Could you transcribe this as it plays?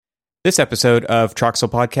This episode of Troxel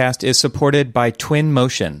Podcast is supported by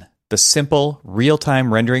Twinmotion, the simple,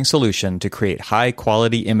 real-time rendering solution to create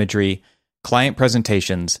high-quality imagery, client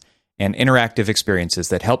presentations, and interactive experiences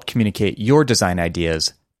that help communicate your design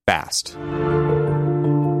ideas fast.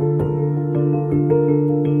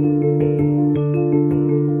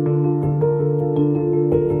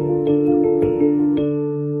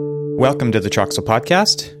 Welcome to the Troxel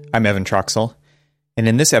Podcast. I'm Evan Troxel, and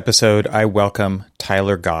in this episode, I welcome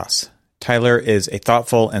Tyler Goss. Tyler is a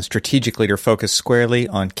thoughtful and strategic leader focused squarely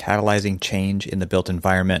on catalyzing change in the built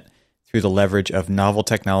environment through the leverage of novel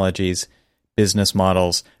technologies, business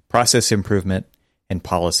models, process improvement, and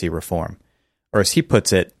policy reform. Or as he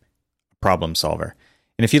puts it, problem solver.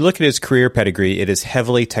 And if you look at his career pedigree, it is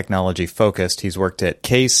heavily technology focused. He's worked at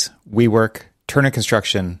Case, WeWork, Turner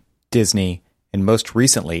Construction, Disney, and most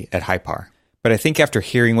recently at Hypar. But I think after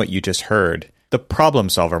hearing what you just heard, the problem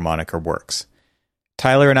solver moniker works.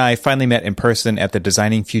 Tyler and I finally met in person at the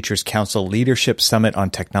Designing Futures Council Leadership Summit on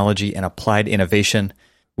Technology and Applied Innovation,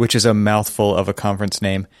 which is a mouthful of a conference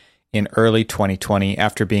name, in early 2020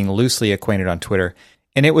 after being loosely acquainted on Twitter.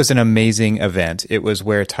 And it was an amazing event. It was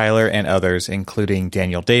where Tyler and others, including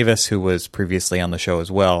Daniel Davis, who was previously on the show as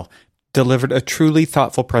well, delivered a truly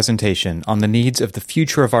thoughtful presentation on the needs of the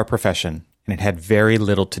future of our profession, and it had very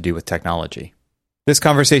little to do with technology. This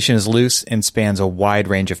conversation is loose and spans a wide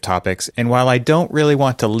range of topics, and while I don't really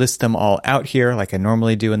want to list them all out here like I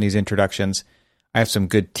normally do in these introductions, I have some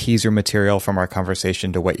good teaser material from our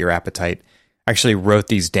conversation to whet your appetite. I actually wrote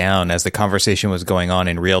these down as the conversation was going on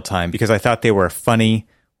in real time because I thought they were funny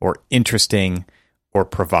or interesting or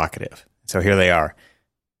provocative. So here they are.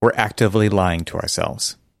 We're actively lying to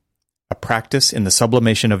ourselves. A practice in the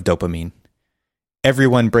sublimation of dopamine.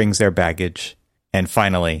 Everyone brings their baggage. And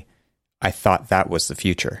finally, I thought that was the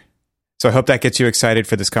future. So I hope that gets you excited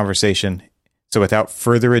for this conversation. So without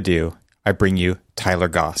further ado, I bring you Tyler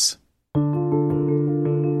Goss.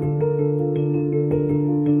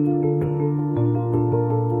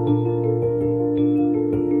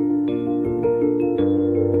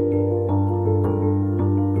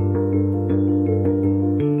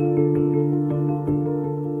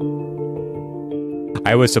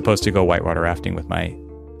 I was supposed to go whitewater rafting with my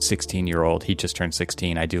 16-year-old. He just turned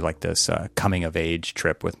 16. I do like this coming of age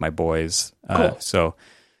trip with my boys. Cool. So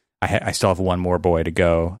I still have one more boy to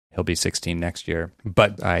go. He'll be 16 next year,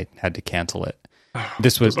 but I had to cancel it.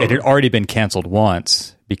 It had already been canceled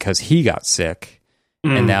once because he got sick,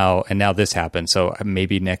 and now this happened. So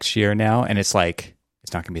maybe next year now, and it's like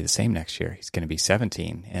it's not going to be the same next year. He's going to be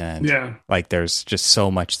 17, and there's just so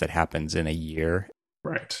much that happens in a year.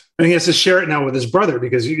 Right. And he has to share it now with his brother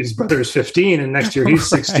because his brother is 15 and next year he's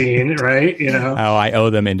 16, right? You know. Oh, I owe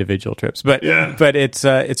them individual trips. But it's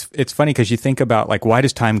funny because you think about like, why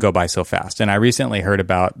does time go by so fast? And I recently heard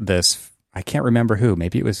about this. I can't remember who.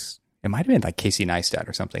 Maybe it might have been like Casey Neistat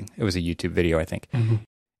or something. It was a YouTube video, I think. Mm-hmm.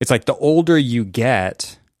 It's like the older you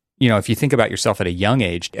get, you know, if you think about yourself at a young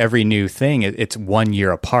age, every new thing, it's 1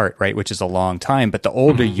 year apart, right? Which is a long time. But the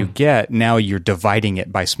older you get, now you're dividing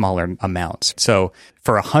it by smaller amounts. So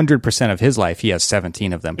for 100% of his life, he has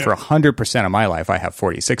 17 of them. Yeah. For 100% of my life, I have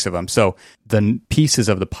 46 of them. So the pieces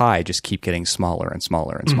of the pie just keep getting smaller and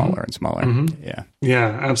smaller and smaller and smaller. Mm-hmm. Yeah.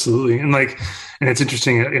 Yeah, absolutely. And it's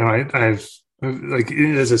interesting, you know, I've like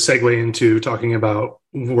as a segue into talking about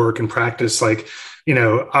work and practice, like, you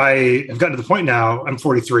know, I have gotten to the point now, I'm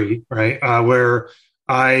 43, right? Where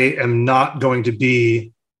I am not going to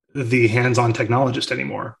be the hands-on technologist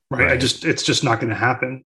anymore, right? It's just not going to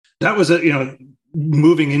happen. That was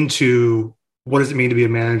moving into what does it mean to be a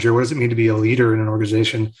manager? What does it mean to be a leader in an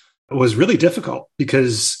organization was really difficult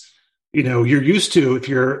because, you know, you're used to, if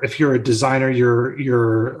you're a designer,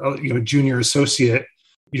 you're a junior associate,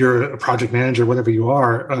 you're a project manager, whatever you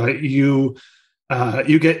are, you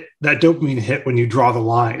get that dopamine hit when you draw the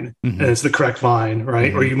line and it's the correct line, right?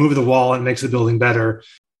 Mm-hmm. Or you move the wall and it makes the building better.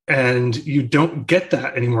 And you don't get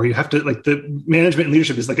that anymore. You have to, like, the management and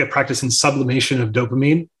leadership is like a practice in sublimation of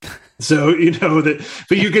dopamine. So, you know,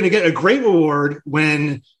 but you're going to get a great reward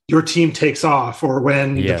when your team takes off or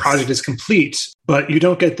when the project is complete, but you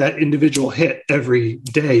don't get that individual hit every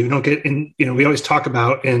day. You don't get we always talk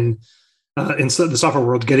about in the software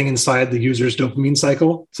world, getting inside the user's dopamine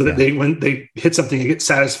cycle so that when they hit something, they get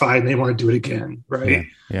satisfied and they want to do it again. Right.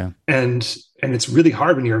 Yeah. And it's really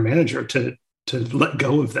hard when you're a manager to let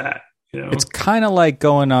go of that. You know? It's kind of like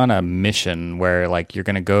going on a mission where like you're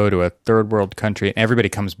going to go to a third world country and everybody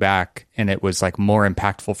comes back and it was like more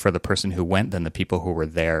impactful for the person who went than the people who were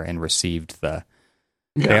there and received the,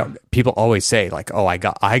 people always say like, oh, I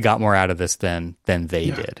got more out of this than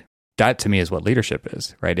they did. That to me is what leadership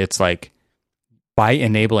is, right? It's like, by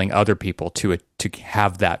enabling other people to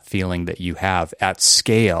have that feeling that you have at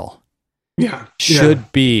scale,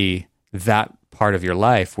 should be that part of your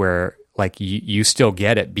life where like you still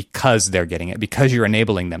get it because they're getting it, because you're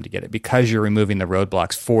enabling them to get it, because you're removing the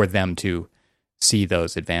roadblocks for them to see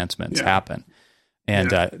those advancements happen.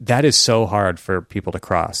 And that is so hard for people to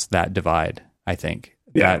cross that divide, I think.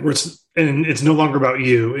 And it's no longer about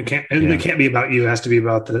you. It can't be about you. It has to be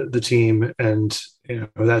about the team. And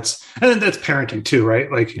that's parenting too,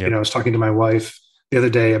 right? Like, I was talking to my wife the other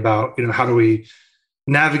day about, how do we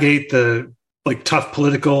navigate the like tough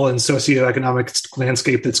political and socioeconomic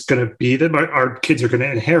landscape that's going to be that our kids are going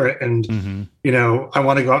to inherit. And, I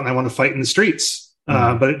want to go out and I want to fight in the streets.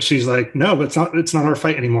 But she's like, no, but it's not our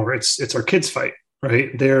fight anymore. It's our kids' fight,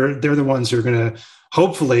 right? They're the ones who are going to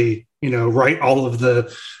hopefully, right all of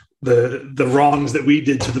the wrongs that we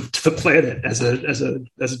did to the planet as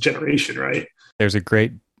a generation, right?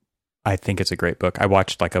 I think it's a great book. I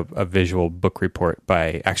watched like a visual book report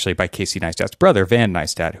by Casey Neistat's brother, Van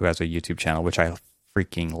Neistat, who has a YouTube channel, which I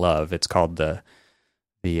freaking love. It's called now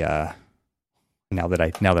that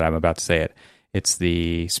I'm about to say it, it's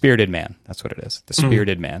the Spirited Man. That's what it is. The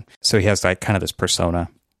Spirited Man. So he has like kind of this persona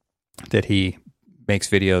that he makes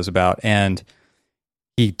videos about. And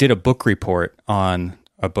he did a book report on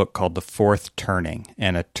a book called The Fourth Turning.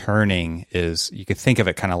 And a turning is, you could think of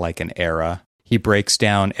it kind of like an era. He breaks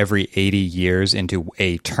down every 80 years into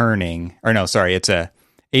a turning, it's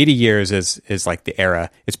 80 years is like the era.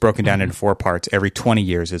 It's broken down into 4 parts. Every 20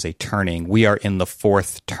 years is a turning. We are in the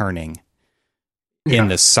fourth turning in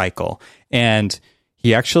this cycle. And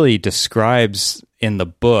he actually describes in the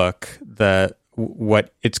book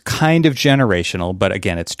what it's kind of generational, but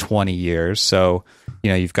again, it's 20 years. So,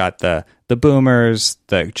 you've got the boomers,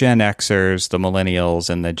 the Gen Xers, the millennials,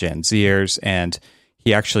 and the Gen Zers. And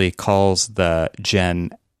he actually calls the Gen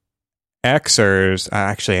Xers,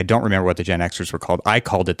 actually, I don't remember what the Gen Xers were called. I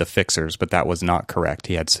called it the Fixers, but that was not correct.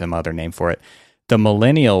 He had some other name for it. The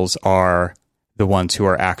millennials are the ones who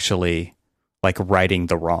are actually like righting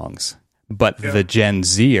the wrongs. But the Gen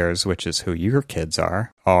Zers, which is who your kids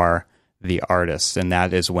are the artists. And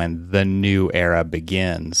that is when the new era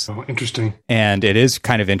begins. Oh, interesting. And it is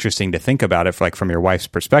kind of interesting to think about it from your wife's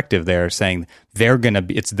perspective. They're saying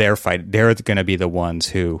it's their fight. They're going to be the ones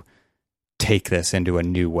who take this into a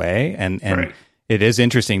new way. And right. It is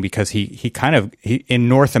interesting because he in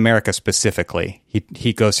North America specifically,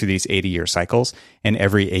 he goes through these 80-year cycles, and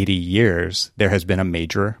every 80 years there has been a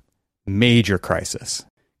major crisis.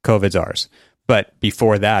 COVID's ours. But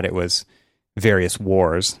before that, it was various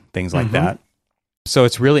wars, things like that. So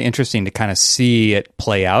it's really interesting to kind of see it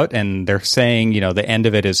play out. And they're saying, the end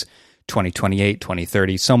of it is 2028,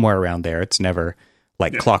 2030, somewhere around there. It's never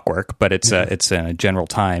like clockwork, but it's a general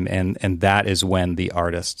time. And that is when the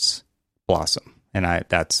artists blossom. And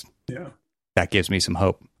that gives me some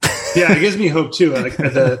hope. Yeah, it gives me hope too. Like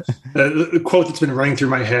the quote that's been running through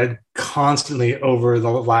my head constantly over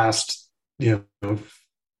the last,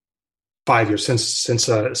 5 years since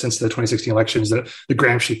the 2016 elections, the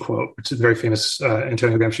Gramsci quote, which is a very famous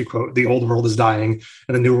Antonio Gramsci quote: "The old world is dying,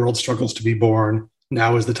 and the new world struggles to be born.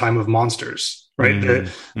 Now is the time of monsters." Right?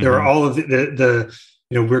 There are all of the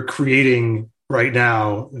we're creating right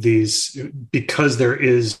now these, because there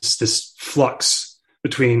is this flux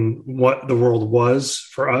between what the world was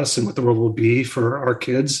for us and what the world will be for our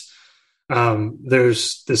kids.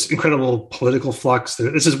 There's this incredible political flux.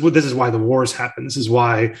 This is why the wars happen. This is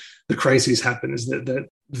why the crises happen. Is that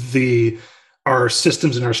our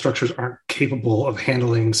systems and our structures aren't capable of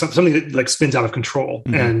handling something that like spins out of control,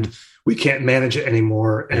 and we can't manage it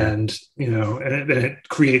anymore. And it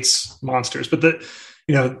creates monsters. But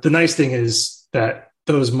the nice thing is that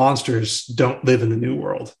those monsters don't live in the new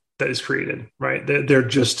world that is created. Right? They're there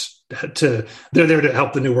to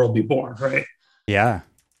help the new world be born. Right? Yeah.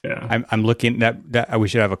 Yeah, I'm looking that we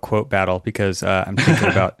should have a quote battle, because I'm thinking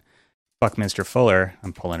about Buckminster Fuller.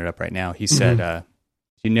 I'm pulling it up right now. He said,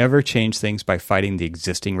 "You never change things by fighting the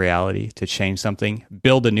existing reality. To change something,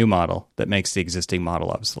 build a new model that makes the existing model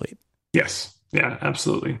obsolete." Yes. Yeah,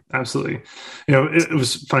 absolutely. Absolutely. It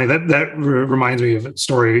was funny that reminds me of a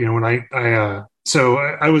story. When I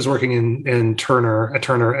was working at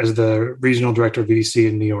Turner as the regional director of VDC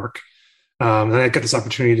in New York. And I got this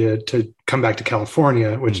opportunity to come back to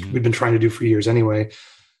California, which we've been trying to do for years anyway,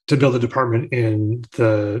 to build a department in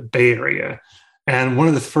the Bay Area. And one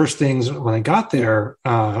of the first things when I got there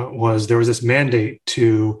was there was this mandate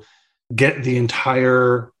to get the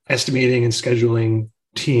entire estimating and scheduling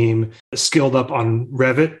team skilled up on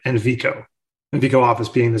Revit and Vico. And Vico Office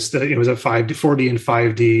being this, it was a 4D and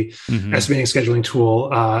 5D estimating scheduling tool,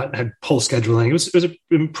 had pull scheduling. It was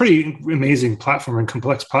a pretty amazing platform and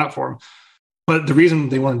complex platform. But the reason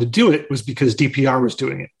they wanted to do it was because DPR was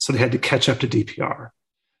doing it. So they had to catch up to DPR.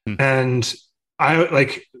 And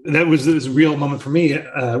that was this real moment for me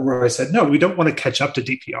where I said, no, we don't want to catch up to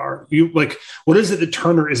DPR. What is it that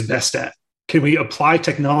Turner is best at? Can we apply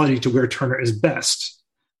technology to where Turner is best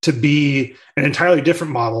to be an entirely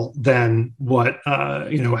different model than what, how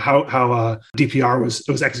DPR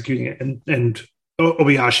was executing it and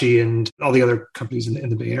Obayashi and all the other companies in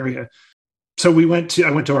the Bay Area. So I went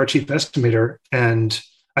to our chief estimator and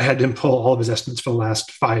I had him pull all of his estimates for the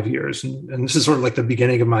last 5 years. And this is sort of like the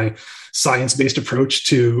beginning of my science-based approach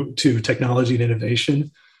to technology and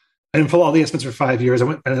innovation. I didn't pull all the estimates for 5 years. I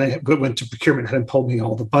went to procurement, had him pull me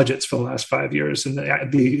all the budgets for the last 5 years and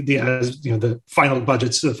the final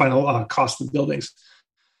budgets, the final cost of the buildings.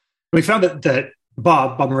 And we found that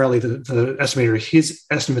Bob Morelli, the estimator, his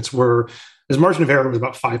estimates his margin of error was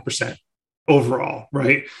about 5% overall,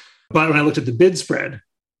 right? But when I looked at the bid spread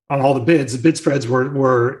on all the bid spreads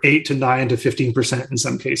were 8 to 9 to 15% in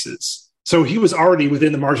some cases. So he was already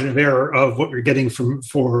within the margin of error of what we're getting from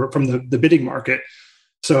the bidding market.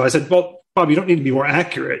 So I said, well, Bob, you don't need to be more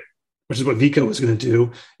accurate, which is what Vico was going to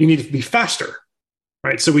do. You need to be faster,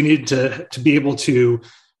 right? So we needed to be able to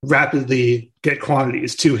rapidly get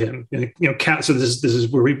quantities to him and count. So this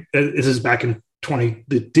is back in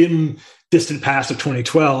the dim distant past of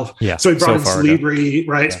 2012. Yeah, so we brought in Celebri,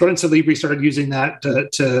 right? Yeah. Brought in Celebri, started using that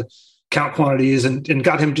to count quantities and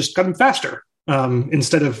got him faster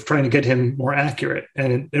instead of trying to get him more accurate.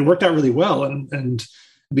 And it worked out really well and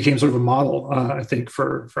became sort of a model, I think,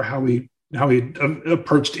 for how we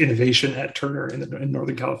approached innovation at Turner in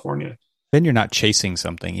Northern California. Then you're not chasing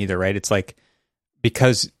something either, right? It's like,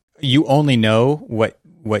 because you only know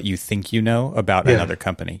what you think you know about another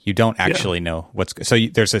company. You don't actually know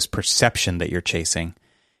there's this perception that you're chasing.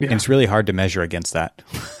 Yeah. And it's really hard to measure against that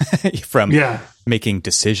from making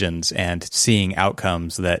decisions and seeing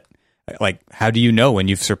outcomes that, like, how do you know when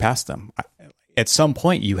you've surpassed them? At some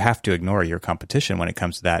point, you have to ignore your competition when it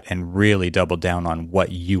comes to that and really double down on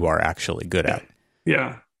what you are actually good at.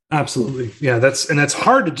 Yeah, absolutely. Yeah, that's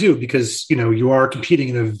hard to do because, you are competing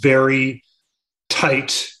in a very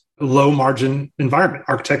tight, low margin environment.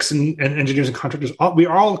 Architects and engineers and contractors, we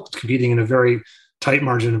are all competing in a very tight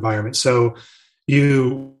margin environment. So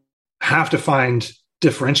you have to find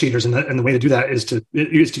differentiators, and the way to do that is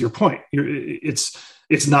to your point.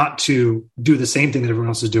 It's not to do the same thing that everyone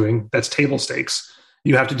else is doing. That's table stakes.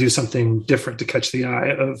 You have to do something different to catch the eye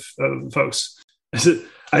of folks. I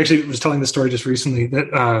actually was telling the story just recently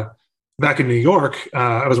that back in New York,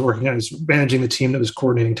 I was managing the team that was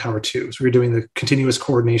coordinating Tower 2. So we were doing the continuous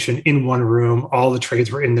coordination in one room. All the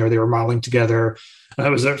trades were in there. They were modeling together. It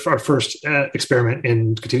was our first experiment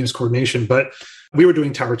in continuous coordination. But we were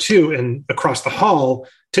doing Tower 2, and across the hall,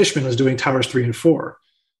 Tishman was doing Towers 3 and 4.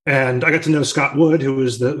 And I got to know Scott Wood, who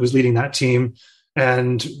was leading that team.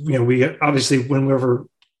 And we obviously, whenever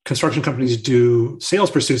construction companies do sales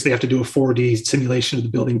pursuits, they have to do a 4D simulation of the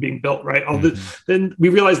building being built, right? Then we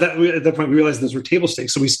realized that at that point we realized those were table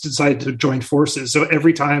stakes, so we decided to join forces. So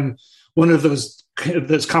every time one of those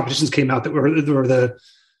competitions came out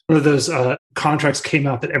those contracts came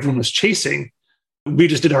out that everyone was chasing, we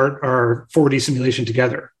just did our 4D simulation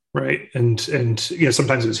together. Right. And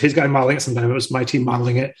sometimes it was his guy modeling it. Sometimes it was my team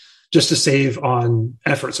modeling it, just to save on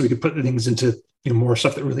effort. So we could put things into more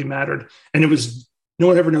stuff that really mattered. And no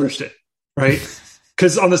one ever noticed it. Right.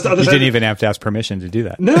 Because on this other side, you didn't even have to ask permission to do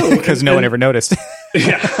that. No, because no one ever noticed.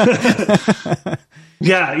 Yeah.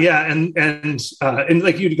 Yeah. And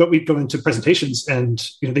like we'd go into presentations and,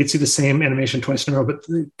 they'd see the same animation twice in a row, but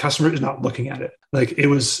the customer is not looking at it. Like it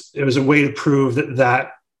was a way to prove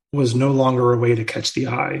that was no longer a way to catch the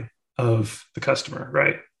eye of the customer,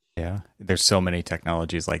 right? Yeah, there's so many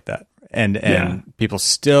technologies like that. And people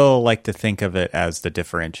still like to think of it as the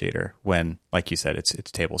differentiator when, like you said, it's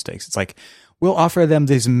table stakes. It's like, we'll offer them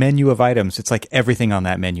this menu of items. It's like everything on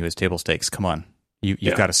that menu is table stakes. Come on.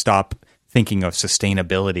 You've got to stop thinking of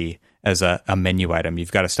sustainability as a menu item.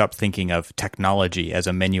 You've got to stop thinking of technology as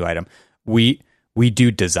a menu item. We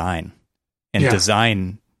do design, and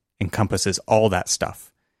design encompasses all that stuff.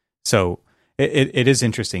 So it is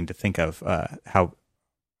interesting to think of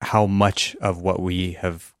how much of what we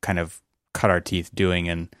have kind of cut our teeth doing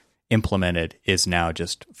and implemented is now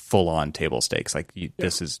just full on table stakes. Like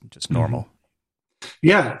this is just normal.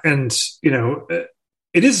 Yeah, and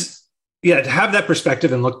it is. Yeah, to have that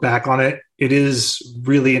perspective and look back on it, it is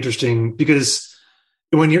really interesting because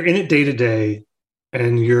when you're in it day to day,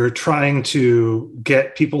 and you're trying to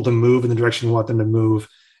get people to move in the direction you want them to move,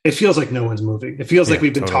 it feels like no one's moving. It feels like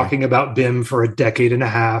we've been talking about BIM for a decade and a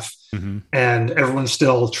half, and everyone's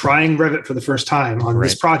still trying Revit for the first time on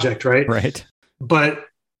this project, right? Right. But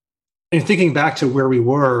in thinking back to where we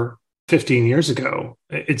were 15 years ago,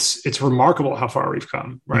 it's remarkable how far we've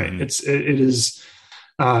come, right? It is,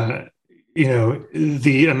 the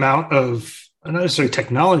amount of, not necessarily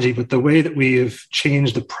technology, but the way that we have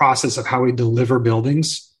changed the process of how we deliver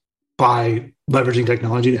buildings by leveraging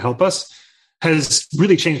technology to help us has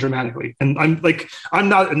really changed dramatically. And I'm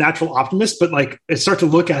not a natural optimist, but like I start to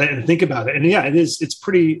look at it and think about it. And yeah, it's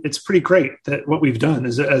pretty great that what we've done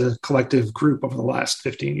as a collective group over the last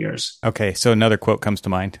 15 years. Okay. So another quote comes to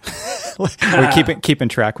mind. We're keeping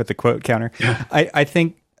track with the quote counter. Yeah. I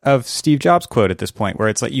think of Steve Jobs' quote at this point where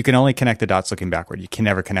it's like, you can only connect the dots looking backward. You can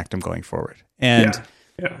never connect them going forward. And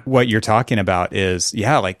what you're talking about is,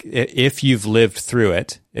 like if you've lived through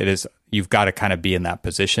it, you've got to kind of be in that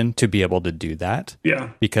position to be able to do that. Yeah.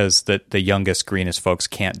 Because the youngest, greenest folks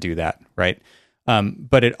can't do that. Right.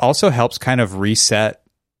 But it also helps kind of reset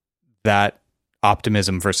that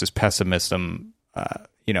optimism versus pessimism,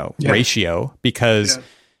 ratio because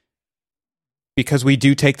we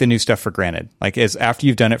do take the new stuff for granted. Like after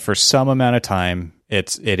you've done it for some amount of time,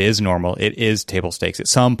 it is normal. It is table stakes. At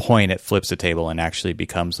some point it flips a table and actually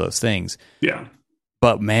becomes those things. Yeah.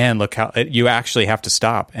 But man, look how you actually have to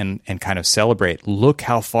stop and kind of celebrate. Look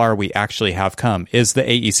how far we actually have come. Is the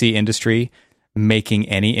AEC industry making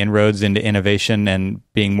any inroads into innovation and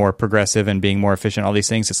being more progressive and being more efficient? All these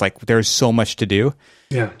things. It's like there's so much to do.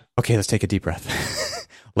 Yeah. Okay, let's take a deep breath.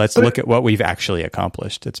 Let's look at what we've actually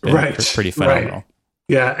accomplished. It's been pretty phenomenal. Right.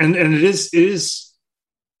 Yeah, and it is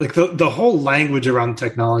like the whole language around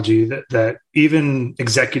technology that even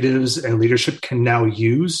executives and leadership can now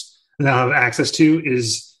use, now have access to,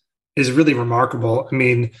 is really remarkable. I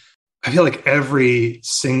mean, I feel like every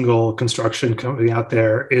single construction company out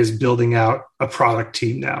there is building out a product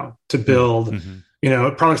team now to build,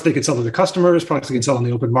 products they can sell to their customers, products they can sell on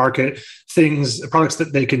the open market, products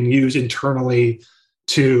that they can use internally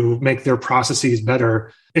to make their processes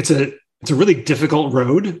better. It's a really difficult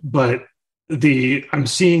road, but I'm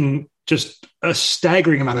seeing just a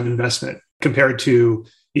staggering amount of investment compared to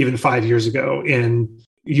even 5 years ago in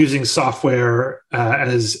using software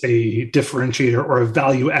as a differentiator or a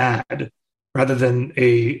value add rather than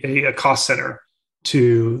a cost center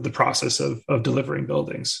to the process of delivering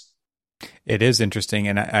buildings. It is interesting.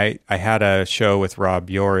 And I had a show with Rob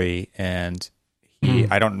Yorey, and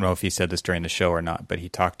I don't know if he said this during the show or not, but he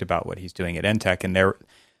talked about what he's doing at NTEC, and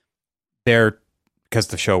they're because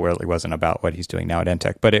the show really wasn't about what he's doing now at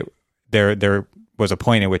NTEC, but there was a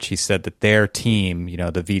point in which he said that their team,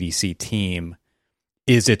 the VDC team,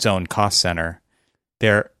 is its own cost center.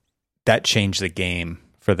 That changed the game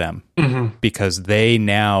for them because they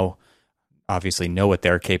now obviously know what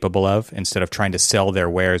they're capable of. Instead of trying to sell their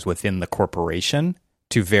wares within the corporation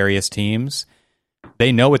to various teams,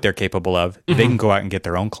 they know what they're capable of. They can go out and get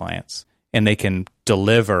their own clients, and they can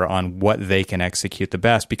deliver on what they can execute the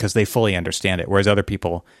best because they fully understand it. Whereas other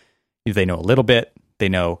people, they know a little bit, they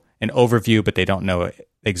know an overview, but they don't know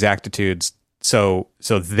exactitudes. So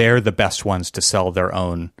they're the best ones to sell their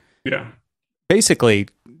own. Yeah. Basically,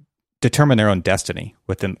 determine their own destiny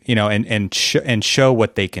with them, and show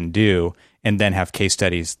what they can do, and then have case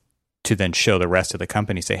studies to then show the rest of the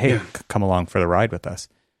company. Say, hey, come along for the ride with us.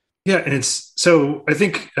 Yeah, and it's so. I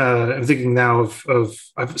think I'm thinking now of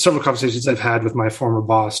several conversations I've had with my former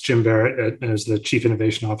boss, Jim Barrett, as the chief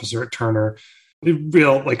innovation officer at Turner.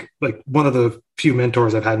 Real like one of the few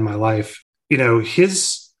mentors I've had in my life. I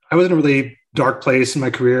was in a really dark place in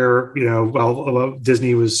my career. While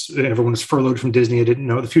Disney everyone was furloughed from Disney. I didn't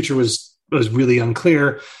know the future was really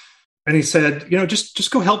unclear. And he said,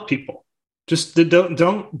 just go help people. Just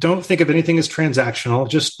don't think of anything as transactional.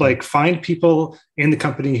 Just like find people in the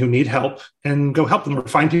company who need help and go help them, or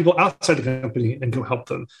find people outside the company and go help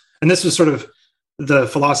them. And this was sort of the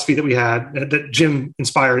philosophy that we had that Jim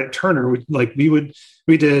inspired at Turner. We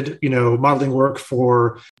did modeling work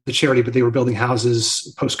for the charity, but they were building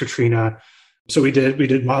houses post Katrina. So we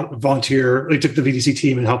did volunteer. We took the VDC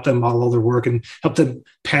team and helped them model all their work and help them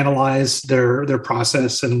panelize their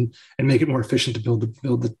process and make it more efficient to build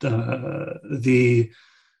the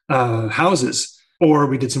houses. Or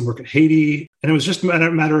we did some work at Haiti, and it was just a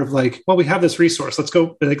matter of we have this resource. Let's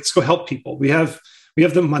go help people. We have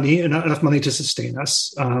the money, enough money to sustain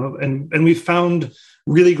us, and we've found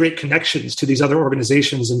really great connections to these other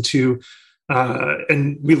organizations and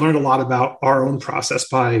we learned a lot about our own process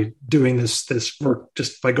by doing this work,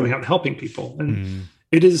 just by going out and helping people. And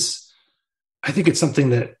it is, I think it's something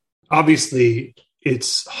that obviously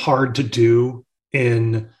it's hard to do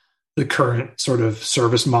in the current sort of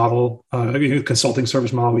service model, consulting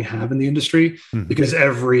service model we have in the industry, because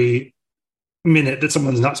every minute that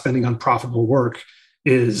someone's not spending on profitable work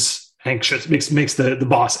is anxious, makes the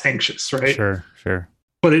boss anxious, right? Sure.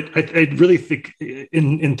 But I really think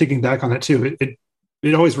in thinking back on it too,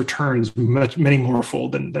 it always returns many more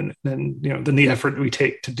fold than the effort we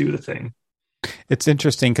take to do the thing. It's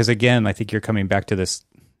interesting because, again, I think you're coming back to this.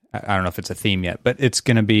 I don't know if it's a theme yet, but it's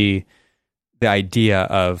going to be the idea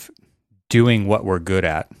of doing what we're good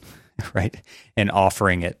at, right? And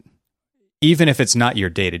offering it. Even if it's not your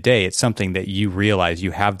day-to-day, it's something that you realize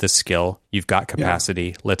you have the skill, you've got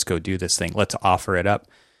capacity, let's go do this thing, let's offer it up.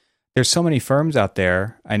 There's so many firms out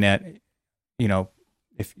there, Annette,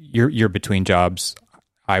 if you're between jobs,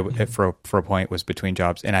 I for a point was between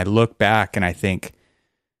jobs, and I look back and I think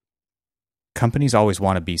companies always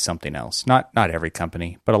want to be something else. Not every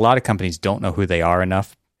company, but a lot of companies don't know who they are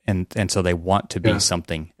enough, and so they want to be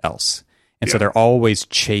something else. And so they're always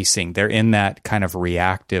chasing. They're in that kind of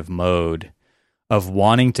reactive mode of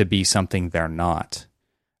wanting to be something they're not,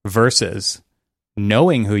 versus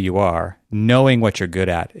knowing who you are, knowing what you're good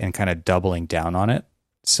at, and kind of doubling down on it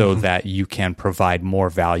so that you can provide more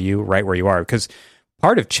value right where you are. Because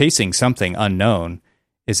part of chasing something unknown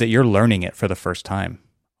is that you're learning it for the first time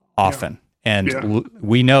often. And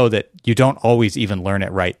we know that you don't always even learn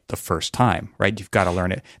it right the first time, right? You've got to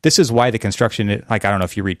learn it. This is why the construction, I don't know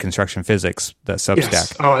if you read Construction Physics, the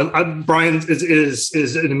Substack. Yes. Brian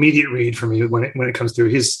is an immediate read for me when it comes through.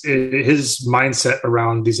 His mindset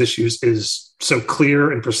around these issues is so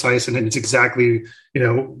clear and precise, and it's exactly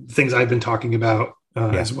things I've been talking about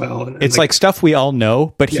as well. And it's like stuff we all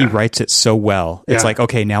know, but he writes it so well. It's like,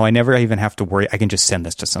 okay, now I never even have to worry. I can just send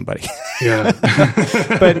this to somebody. Yeah.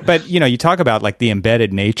 but you talk about like the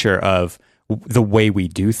embedded nature of the way we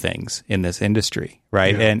do things in this industry,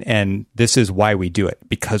 right? Yeah. And this is why we do it,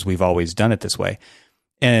 because we've always done it this way.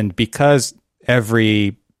 And because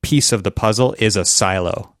every piece of the puzzle is a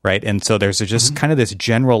silo, right? And so there's just kind of this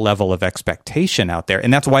general level of expectation out there.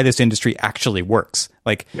 And that's why this industry actually works.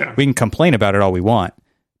 Like we can complain about it all we want,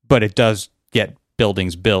 but it does get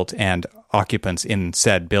buildings built and occupants in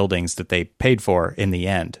said buildings that they paid for in the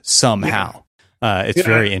end somehow. It's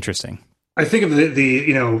very interesting. I think of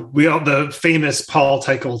the famous Paul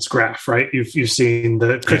Teicholz graph, right? You've seen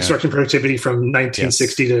the construction productivity from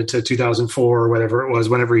 1960 to 2004 or whatever it was,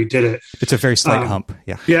 whenever he did it. It's a very slight hump.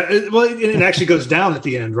 Yeah. Yeah. It actually goes down at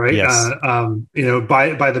the end, right? Yes.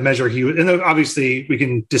 By the measure he would, and obviously we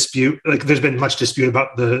can dispute, like there's been much dispute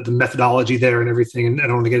about the methodology there and everything. And I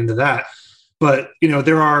don't want to get into that, but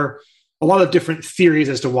there are a lot of different theories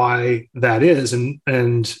as to why that is. And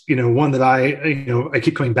one that I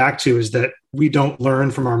keep coming back to is that we don't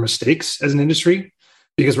learn from our mistakes as an industry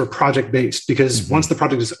because we're project based, because once the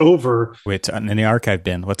project is over, it's in the archive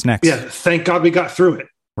bin. What's next? Yeah. Thank God we got through it.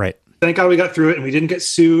 Right. Thank God we got through it and we didn't get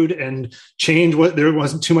sued and there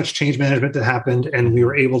wasn't too much change management that happened and we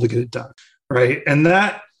were able to get it done. Right. And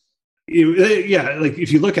that, like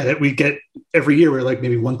if you look at it, we get every year we're like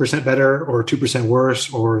maybe 1% better or 2%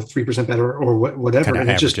 worse or 3% better or whatever. Kind of and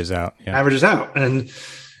it averages just out. Yeah. Averages out. And,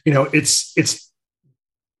 it's,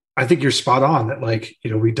 I think you're spot on that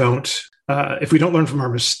we don't, if we don't learn from our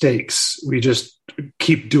mistakes, we just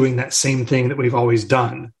keep doing that same thing that we've always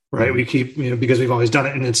done. Right. We keep, because we've always done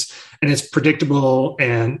it and it's predictable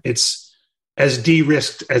and it's as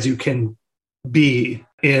de-risked as you can be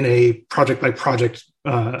in a project by project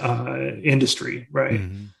industry, right?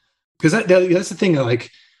 Because that's the thing.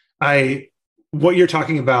 What you're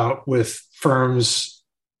talking about with firms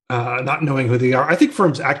not knowing who they are, I think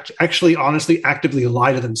firms actually honestly actively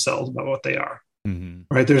lie to themselves about what they are.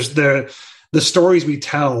 Right? There's the stories we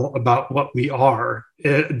tell about what we are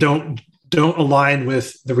don't align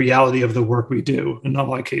with the reality of the work we do in a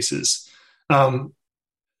lot of cases,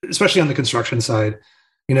 especially on the construction side.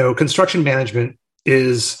 Construction management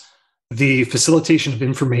is the facilitation of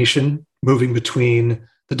information moving between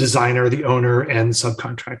the designer, the owner, and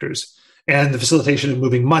subcontractors, and the facilitation of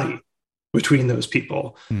moving money between those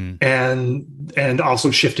people, and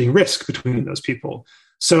also shifting risk between those people.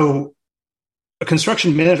 So a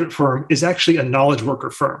construction management firm is actually a knowledge worker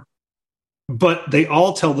firm, but they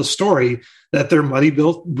all tell the story that they're muddy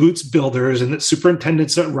boots builders and that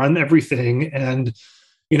superintendents that run everything. And,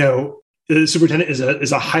 the superintendent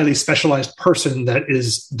is a highly specialized person that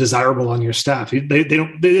is desirable on your staff.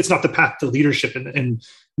 It's not the path to leadership in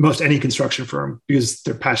most any construction firm because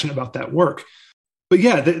they're passionate about that work. But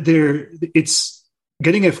yeah, it's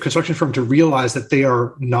getting a construction firm to realize that they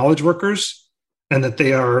are knowledge workers and that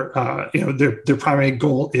they are, their primary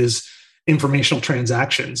goal is informational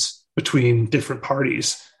transactions between different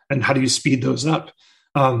parties, and how do you speed those up?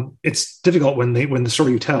 It's difficult when the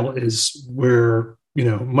story you tell is where,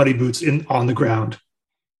 muddy boots on the ground.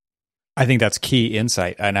 I think that's key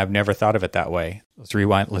insight, and I've never thought of it that way. Let's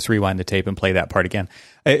rewind the tape and play that part again.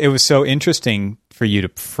 It was so interesting for you to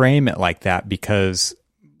frame it like that, because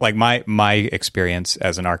like my experience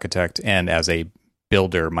as an architect and as a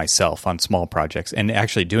builder myself on small projects, and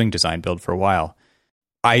actually doing design build for a while,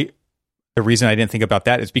 the reason I didn't think about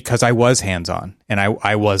that is because I was hands-on and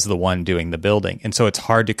I was the one doing the building. And so it's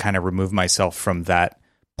hard to kind of remove myself from that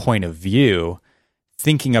point of view,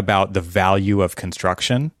 thinking about the value of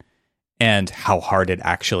construction and how hard it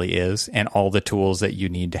actually is, and all the tools that you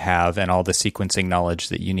need to have, and all the sequencing knowledge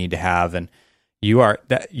that you need to have. And you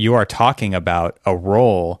are talking about a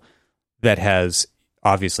role that has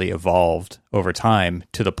obviously evolved over time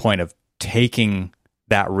to the point of taking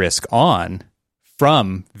that risk on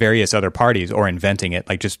from various other parties, or inventing it,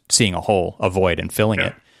 like just seeing a hole, a void, and filling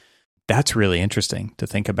it. That's really interesting to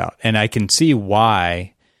think about. And I can see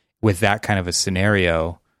why, with that kind of a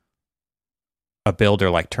scenario, a builder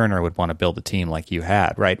like Turner would want to build a team like you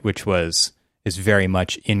had, right? Which is very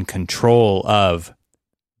much in control of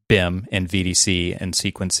BIM and VDC and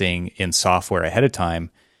sequencing in software ahead of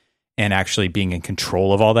time, and actually being in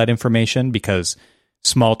control of all that information, because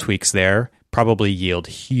small tweaks there probably yield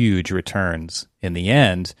huge returns in the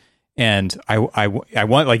end. And I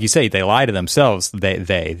want, like you say, they lie to themselves.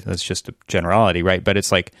 That's just a generality, right? But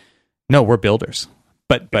it's like, no, we're builders.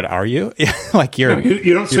 But are you? Like you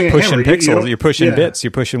don't swing you're pushing pixels, you're pushing bits,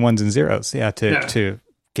 you're pushing ones and zeros, to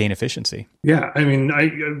gain efficiency. Yeah, I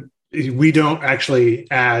mean, we don't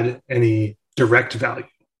actually add any direct value.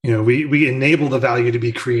 We enable the value to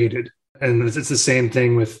be created, and it's the same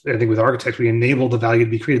thing with architects. We enable the value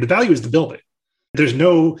to be created. The value is the building. There's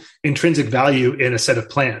no intrinsic value in a set of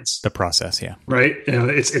plans. The process, yeah, right.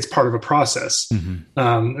 It's part of a process,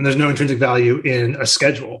 and there's no intrinsic value in a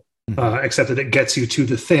schedule. Except that it gets you to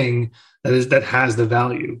the thing that has the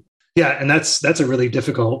value. Yeah, and that's a really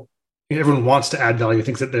difficult. Everyone wants to add value,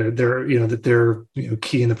 thinks that they're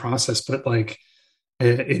key in the process, but like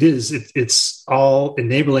it's all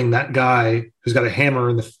enabling that guy who's got a hammer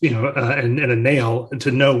and and a nail, and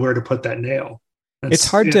to know where to put that nail. It's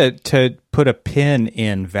hard to put a pin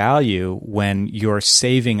in value when you're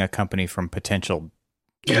saving a company from potential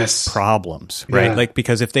problems, right? Yeah. Like,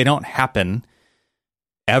 because if they don't happen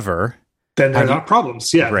ever, then they're not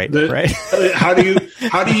problems. Yeah, right. How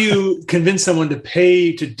do you convince someone to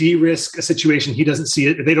pay to de-risk a situation he doesn't see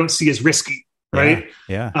it? They don't see as risky, right?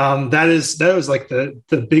 Yeah. That was like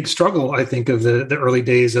the big struggle, I think, of the early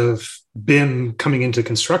days of BIM coming into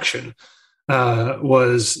construction.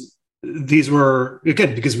 These were,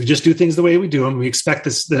 again, because we just do things the way we do them. We expect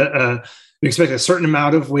we expect a certain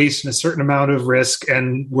amount of waste and a certain amount of risk,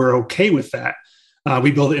 and we're okay with that.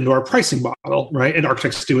 We build it into our pricing model, right? And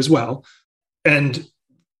architects do as well. And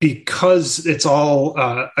because it's all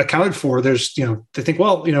accounted for, there's, they think,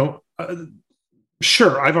 well,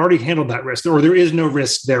 sure, I've already handled that risk, or there is no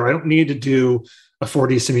risk there. I don't need to do a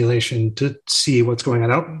 4D simulation to see what's going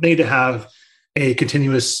on. I don't need to have a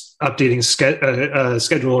continuous updating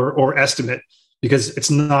schedule or estimate, because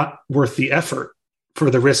it's not worth the effort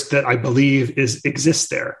for the risk that I believe exists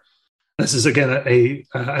there. This is, again,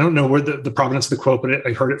 I don't know where the provenance of the quote, but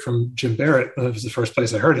I heard it from Jim Barrett. It was the first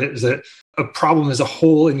place I heard it, is that a problem is a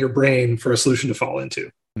hole in your brain for a solution to fall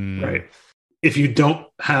into, right? If you don't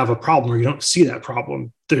have a problem, or you don't see that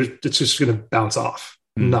problem, it's just going to bounce off,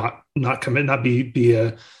 not commit, not be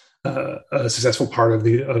a successful part of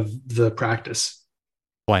the practice.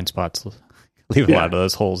 Blind spots leave a lot of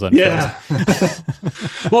those holes unfilled. Yeah.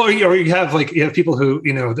 Well, or you have people who,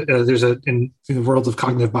 there's in the world of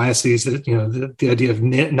cognitive biases, that, the idea of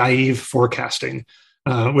naive forecasting,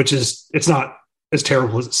 which it's not as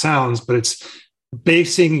terrible as it sounds, but it's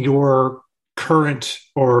basing your current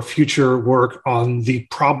or future work on the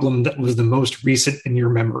problem that was the most recent in your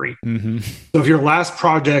memory. So if your last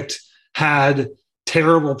project had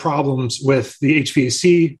terrible problems with the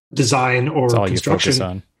HVAC design or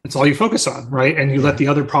construction, it's all you focus on, right? And you let the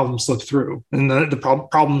other problems slip through. And the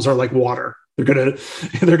problems are like water; they're gonna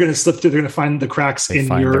slip through. They're gonna find the cracks in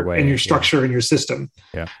your structure, in your system.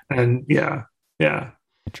 Yeah, and yeah.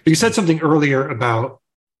 You said something earlier about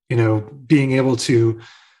being able to.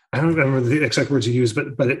 I don't remember the exact words you used,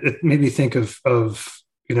 but it made me think of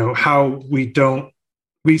how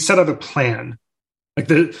we set out a plan. Like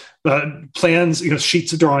the plans,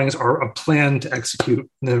 sheets of drawings are a plan to execute.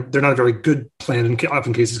 They're not a very good plan in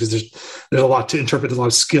often cases, because there's a lot to interpret. There's a lot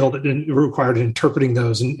of skill that required in interpreting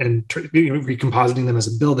those and recompositing them as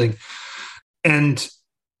a building. And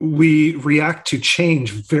we react to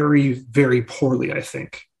change very, very poorly, I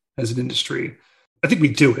think, as an industry. I think we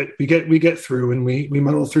do it. We get through and we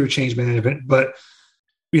muddle through change management. But,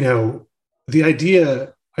 the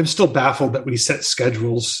idea, I'm still baffled that we set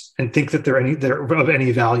schedules and think that they're of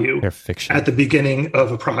any value. They're fiction. At the beginning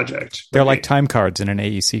of a project. They're like time cards in an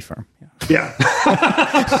AEC firm. Yeah.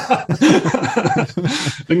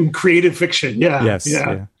 And creative fiction. Yeah. Yes.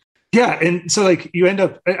 Yeah. Yeah. And so you end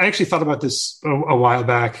up, I actually thought about this a while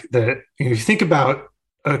back that if you think about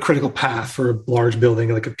a critical path for a large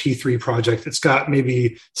building, like a P3 project, it's got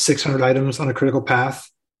maybe 600 items on a critical path.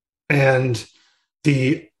 And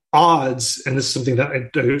the odds, and this is something that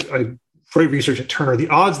I wrote research at Turner, the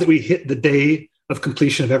odds that we hit the day of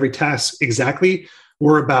completion of every task exactly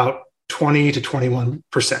were about 20 to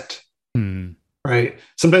 21%. Right?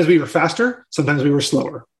 Sometimes we were faster, sometimes we were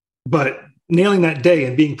slower, but nailing that day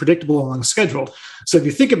and being predictable along schedule. So if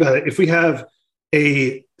you think about it, if we have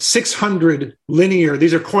a 600 linear,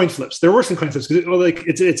 these are coin flips. They're worse than coin flips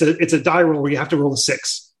because it's a die roll where you have to roll a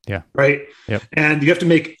 6. Yeah. Right. Yep. And you have to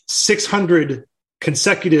make 600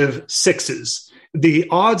 consecutive 6s. The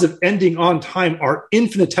odds of ending on time are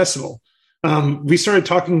infinitesimal. We started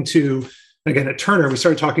talking to, again, at Turner, we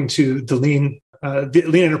started talking to the Lean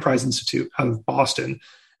Enterprise Institute out of Boston.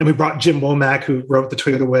 And we brought Jim Womack, who wrote The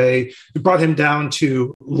Toyota Way. We brought him down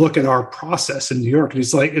to look at our process in New York. And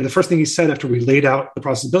he's like, the first thing he said after we laid out the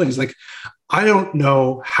process of building, he's like, I don't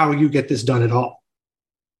know how you get this done at all.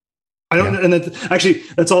 I don't know. And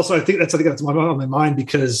that's also, I think that's on my mind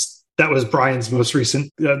because that was Brian's most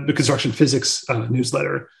recent the construction physics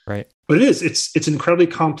newsletter. Right. But it's an incredibly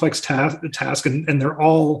complex task and they're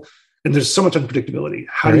all, and there's so much unpredictability.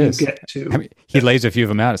 How do you get to? He lays a few of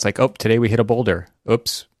them out. It's like, today we hit a boulder.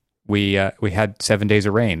 Oops. We had 7 days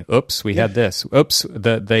of rain. Oops, we had this. Oops,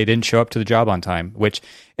 they didn't show up to the job on time, which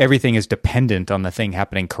everything is dependent on the thing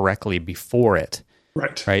happening correctly before it.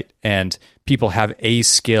 Right. And people have a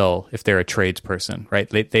skill if they're a tradesperson, right?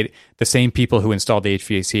 The same people who installed the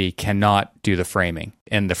HVAC cannot do the framing,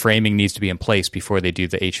 and the framing needs to be in place before they do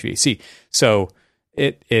the HVAC. So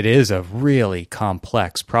it is a really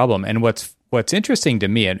complex problem. And what's interesting to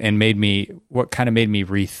me and what kind of made me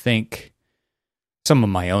rethink some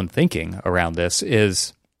of my own thinking around this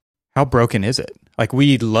is how broken is it? Like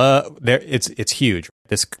it's huge.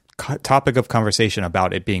 This topic of conversation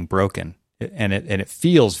about it being broken, and it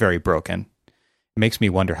feels very broken. It makes me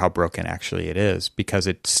wonder how broken actually it is because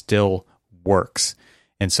it still works.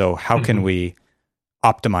 And so how can we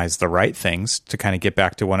optimize the right things, to kind of get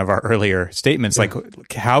back to one of our earlier statements? Like,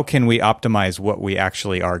 how can we optimize what we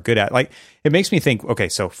actually are good at? Like, it makes me think, okay,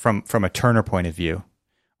 so from a Turner point of view,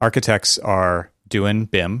 architects are doing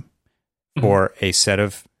BIM for a set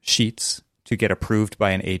of sheets to get approved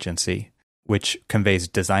by an agency, which conveys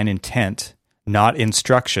design intent, not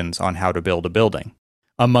instructions on how to build a building,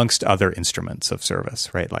 amongst other instruments of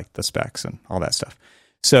service, right? Like the specs and all that stuff.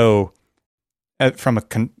 So from a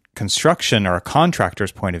construction or a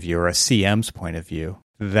contractor's point of view or a CM's point of view,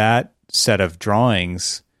 that set of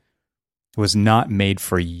drawings was not made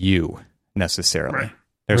for you necessarily. Right.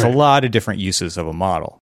 There's a lot of different uses of a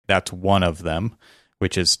model. That's one of them,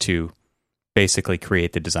 which is to basically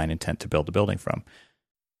create the design intent to build a building from.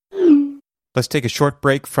 Let's take a short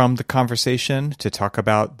break from the conversation to talk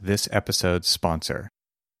about this episode's sponsor.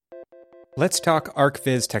 Let's talk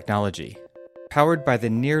ArcViz technology. Powered by the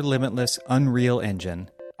near-limitless Unreal Engine,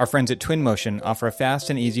 our friends at Twinmotion offer a fast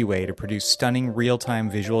and easy way to produce stunning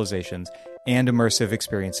real-time visualizations and immersive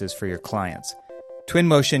experiences for your clients.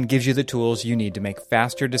 Twinmotion gives you the tools you need to make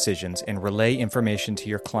faster decisions and relay information to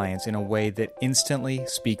your clients in a way that instantly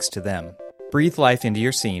speaks to them. Breathe life into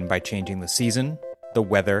your scene by changing the season, the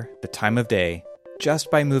weather, the time of day, just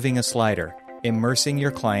by moving a slider, immersing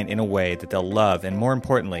your client in a way that they'll love and, more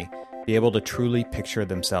importantly, be able to truly picture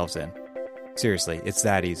themselves in. Seriously, it's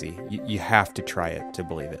that easy. You have to try it to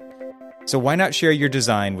believe it. So why not share your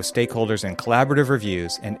design with stakeholders in collaborative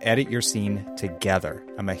reviews and edit your scene together?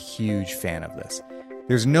 I'm a huge fan of this.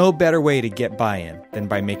 There's no better way to get buy-in than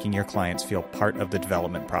by making your clients feel part of the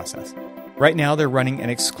development process. Right now, they're running an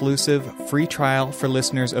exclusive free trial for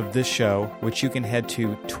listeners of this show, which you can head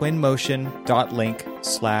to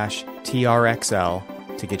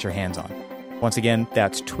twinmotion.link/TRXL to get your hands on. Once again,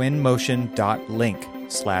 that's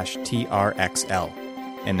twinmotion.link/TRXL.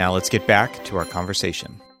 And now let's get back to our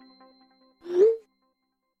conversation.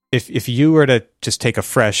 If you were to just take a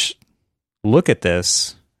fresh look at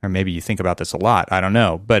this, or maybe you think about this a lot, I don't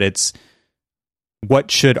know, but it's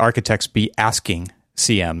what should architects be asking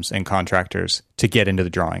CMs and contractors to get into the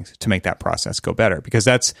drawings to make that process go better? Because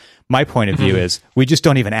that's my point of view is we just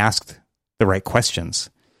don't even ask the right questions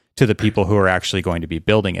to the people who are actually going to be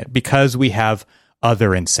building it, because we have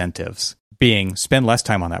other incentives, being spend less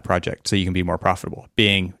time on that project so you can be more profitable,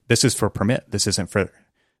 being this is for permit, this isn't for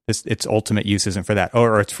this, its ultimate use isn't for that,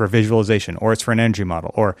 or it's for visualization, or it's for an energy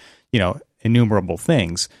model, or innumerable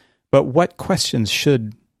things. But what questions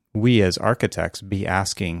should we as architects be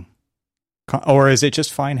asking? Or is it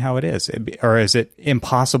just fine how it is? Or is it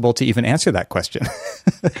impossible to even answer that question?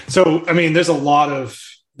 So, I mean, there's a lot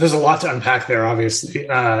to unpack there, obviously.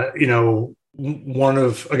 One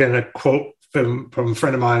of, again, a quote from a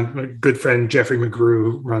friend of mine, a good friend, Jeffrey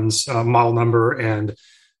McGrew, runs Model Number and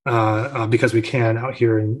Because We Can out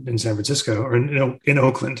here in San Francisco, or in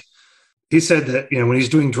Oakland. He said that, when he's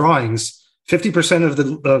doing drawings,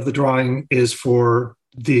 50% of the drawing is for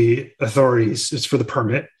the authorities. It's for the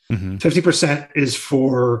permit. 50% is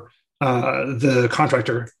for the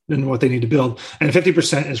contractor and what they need to build, and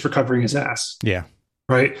 50% is for covering his ass. Yeah.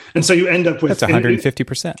 Right. And so you end up with that's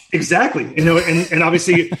 150%. Exactly. And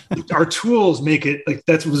obviously our tools make it like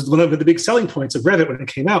that was one of the big selling points of Revit when it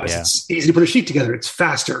came out. It's easy to put a sheet together. It's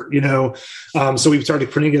faster, so we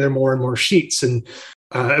started putting together more and more sheets. And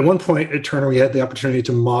at one point at Turner, we had the opportunity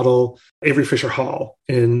to model Avery Fisher Hall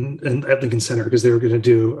at Lincoln Center, because they were going to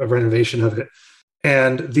do a renovation of it.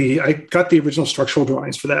 And I got the original structural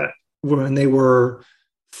drawings for that when they were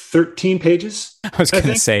 13 pages. I was going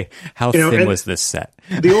to say, how thin was this set?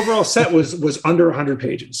 The overall set was under 100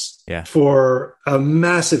 pages. Yeah. For a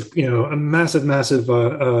massive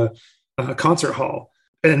concert hall.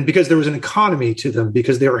 And because there was an economy to them,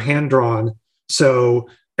 because they were hand drawn, so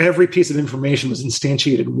every piece of information was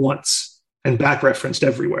instantiated once and back referenced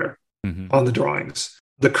everywhere on the drawings.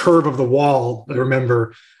 The curve of the wall, I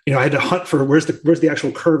remember, I had to hunt for where's the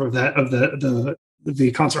actual curve of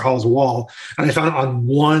the concert hall's wall, and I found it on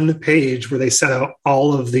one page where they set out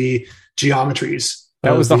all of the geometries.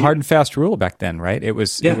 That was the hard and fast rule back then, right? It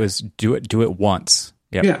was do it once.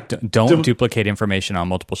 Yep. Yeah. Don't duplicate information on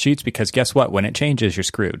multiple sheets, because guess what? When it changes, you're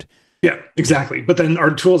screwed. Yeah, exactly. But then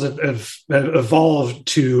our tools have evolved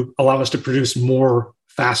to allow us to produce more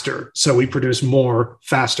faster. So we produce more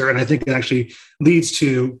faster. And I think it actually leads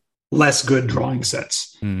to less good drawing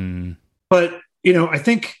sets. But, I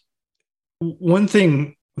think one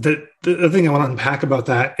thing the thing I want to unpack about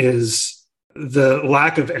that is the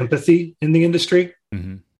lack of empathy in the industry.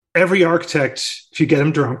 Every architect, if you get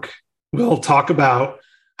them drunk, will talk about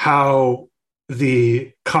how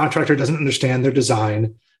the contractor doesn't understand their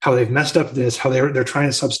design, how they've messed up this, how they're trying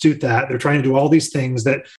to substitute that. They're trying to do all these things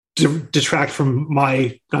that detract from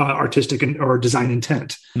my artistic or design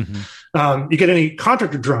intent. You get any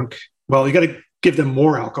contractor drunk, well, you got to give them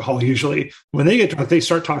more alcohol. Usually when they get drunk, they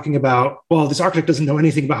start talking about, well, this architect doesn't know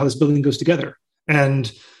anything about how this building goes together.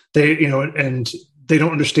 And they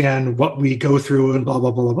don't understand what we go through and blah,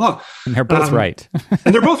 blah, blah, blah, blah. And they're both right.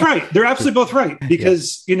 And they're both right. They're absolutely both right,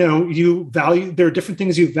 because, you value, there are different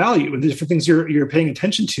things you value and the different things you're paying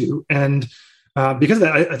attention to. And because of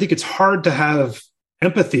that, I think it's hard to have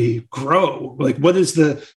empathy grow. Like, what is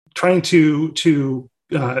trying to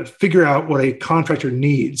figure out what a contractor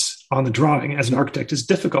needs on the drawing as an architect is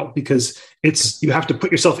difficult, because you have to put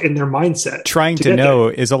yourself in their mindset. Trying to know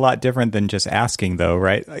is a lot different than just asking, though,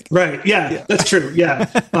 right? Right. Yeah, that's true. Yeah.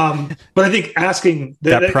 But I think asking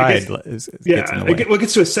that pride gets in the way. What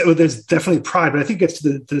gets to a set, well, there's definitely pride, but I think it gets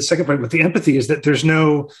to the second point with the empathy is that there's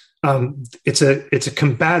no, it's a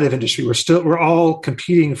combative industry. We're all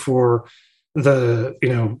competing for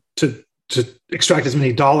to extract as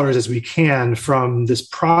many dollars as we can from this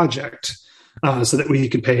project, so that we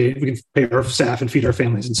can pay our staff and feed our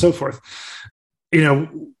families and so forth.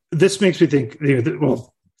 This makes me think,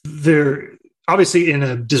 they're obviously in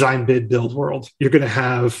a design bid build world, you're going to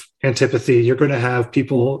have antipathy. You're going to have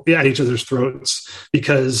people at each other's throats,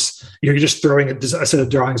 because you're just throwing a set of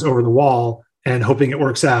drawings over the wall and hoping it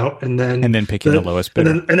works out, and then picking the lowest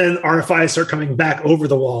bidder, and then RFIs start coming back over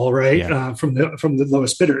the wall, right? Yeah. From the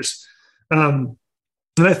lowest bidders. And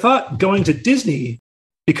I thought going to Disney,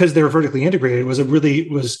 because they were vertically integrated,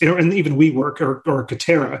 and even WeWork or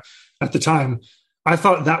Katerra at the time, I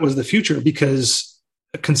thought that was the future, because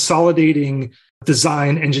consolidating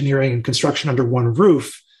design, engineering, and construction under one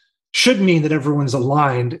roof should mean that everyone's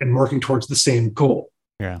aligned and working towards the same goal.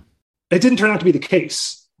 Yeah, it didn't turn out to be the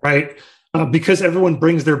case, right? Because everyone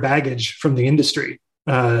brings their baggage from the industry.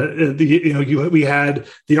 We had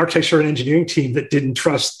the architecture and engineering team that didn't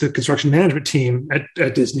trust the construction management team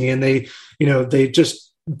at Disney, and they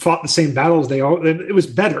just fought the same battles. It was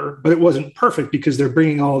better, but it wasn't perfect, because they're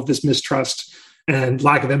bringing all of this mistrust and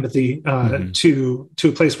lack of empathy to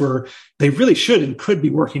a place where they really should and could be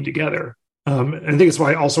working together. And I think it's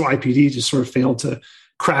why also IPD just sort of failed to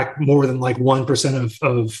crack more than like 1%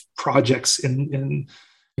 of projects in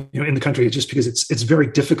the country, just because it's very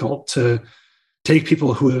difficult to take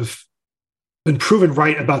people who have been proven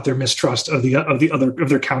right about their mistrust of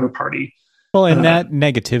their counterparty. Well, and that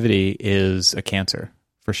negativity is a cancer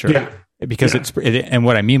for sure. Yeah. Because and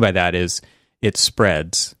what I mean by that is it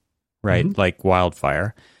spreads, right? Like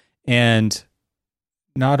wildfire. And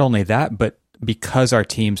not only that, but because our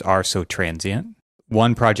teams are so transient,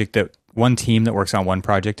 one team that works on one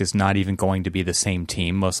project is not even going to be the same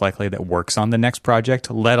team, most likely, that works on the next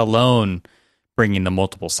project, let alone bringing the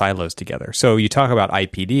multiple silos together. So you talk about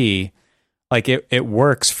IPD, like it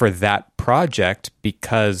works for that project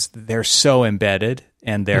because they're so embedded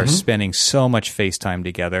and they're spending so much face time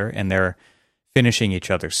together and they're finishing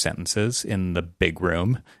each other's sentences in the big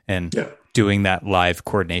room and doing that live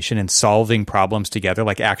coordination and solving problems together,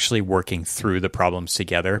 like actually working through the problems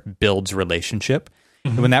together builds relationship.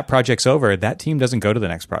 And when that project's over, that team doesn't go to the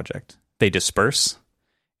next project. They disperse,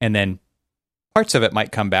 and then parts of it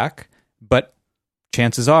might come back, but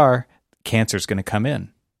chances are cancer's going to come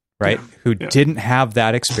in, right? Who didn't have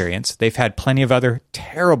that experience. They've had plenty of other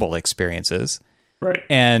terrible experiences, right?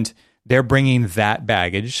 And they're bringing that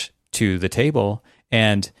baggage to the table,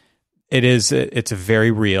 and it's a very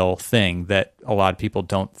real thing that a lot of people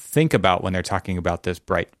don't think about when they're talking about this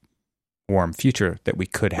bright, warm future that we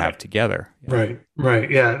could have together. Right.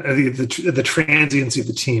 Yeah. The transiency of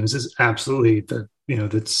the teams is absolutely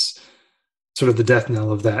that's sort of the death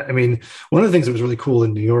knell of that. I mean, one of the things that was really cool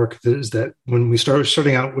in New York is that when we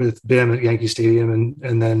starting out with BIM at Yankee Stadium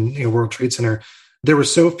and then World Trade Center, there were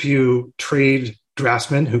so few trade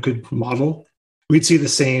draftsmen who could model. We'd see the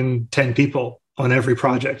same 10 people on every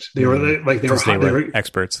project. They were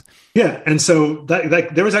experts. Yeah. And so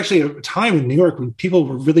that there was actually a time in New York when people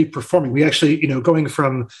were really performing. We actually, going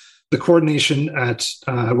from the coordination at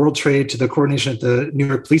World Trade to the coordination at the New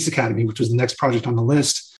York Police Academy, which was the next project on the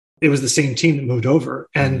list, it was the same team that moved over,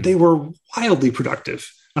 and they were wildly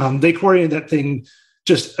productive. They coordinated that thing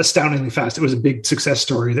just astoundingly fast. It was a big success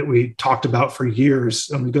story that we talked about for years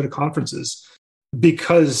when we go to conferences,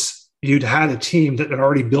 because you'd had a team that had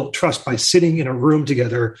already built trust by sitting in a room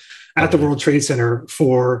together at the World Trade Center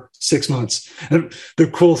for 6 months. And the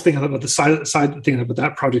cool thing about the side thing about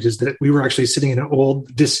that project is that we were actually sitting in a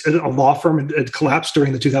law firm and had collapsed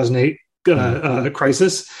during the 2008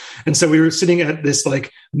 crisis. And so we were sitting at this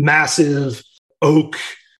like massive oak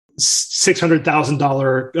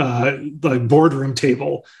 $600,000 like boardroom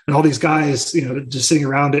table, and all these guys, just sitting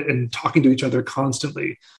around it and talking to each other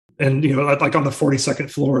constantly. And, like on the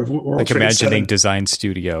 42nd floor of World like Trade imagining 7. design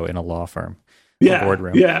studio in a law firm. Yeah.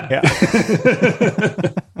 Boardroom. Yeah.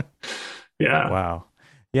 Yeah. Wow.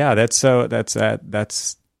 Yeah.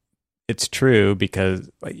 It's true, because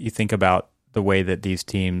you think about the way that these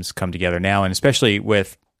teams come together now, and especially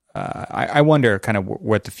with, I wonder kind of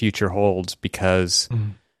what the future holds because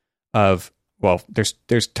of, well, there's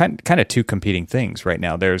kind of two competing things right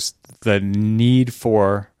now. There's the need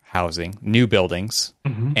for housing, new buildings,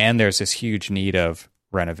 and there's this huge need of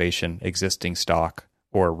renovation, existing stock,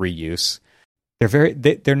 or reuse.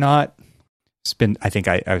 They're not. I think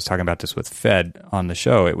I was talking about this with Fed on the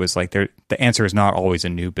show. It was like the answer is not always a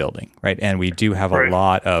new building, right? And we do have a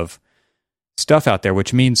lot of stuff out there,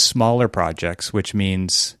 which means smaller projects, which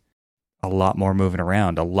means a lot more moving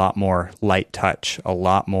around, a lot more light touch, a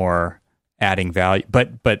lot more adding value, but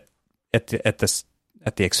at the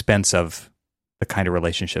expense of the kind of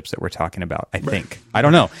relationships that we're talking about, I think. I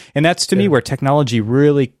don't know. And that's to me where technology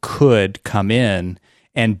really could come in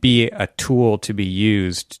and be a tool to be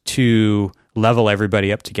used to level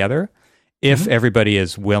everybody up together if everybody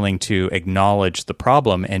is willing to acknowledge the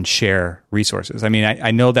problem and share resources. I mean, I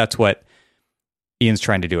know that's what Ian's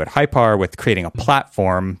trying to do at Hypar with creating a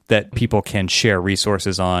platform that people can share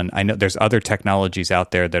resources on. I know there's other technologies out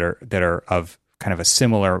there that are of kind of a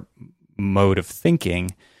similar mode of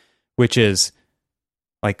thinking, which is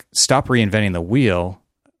like, stop reinventing the wheel.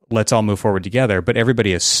 Let's all move forward together. But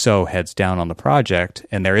everybody is so heads down on the project,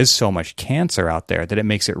 and there is so much cancer out there that it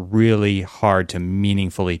makes it really hard to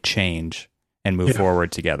meaningfully change and move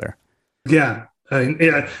forward together. Yeah. And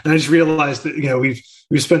I just realized that,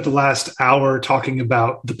 we've spent the last hour talking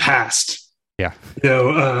about the past. Yeah.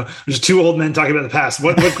 There's two old men talking about the past.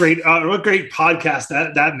 What great podcast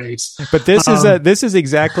that makes. But this is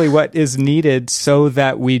exactly what is needed so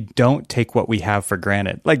that we don't take what we have for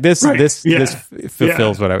granted. Like this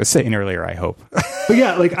fulfills what I was saying earlier, I hope. But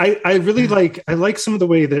yeah, like I really like some of the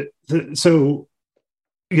way that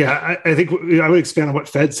I think I would expand on what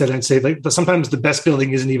Fed said and say like sometimes the best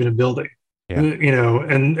building isn't even a building. Yeah.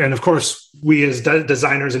 And of course we as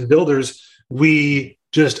designers and builders, we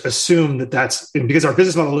just assume that that's because our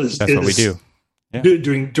business model is what we do.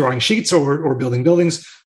 Yeah. Drawing sheets or building buildings.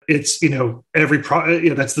 It's, that's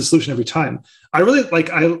the solution every time. I really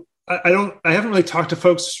I haven't really talked to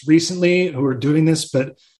folks recently who are doing this,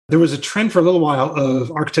 but there was a trend for a little while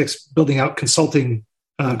of architects building out consulting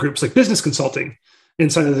groups, like business consulting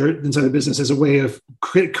inside of their business, as a way of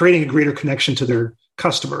creating a greater connection to their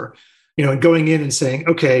customer, and going in and saying,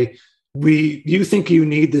 okay, you think you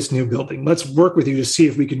need this new building. Let's work with you to see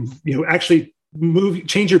if we can, actually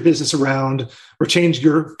change your business around or change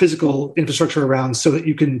your physical infrastructure around so that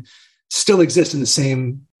you can still exist in the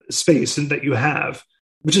same space and that you have,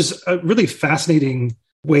 which is a really fascinating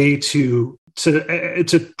way to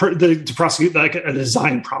prosecute like a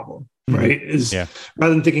design problem, right?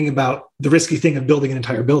 Rather than thinking about the risky thing of building an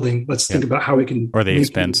entire building, let's think about how we can, or the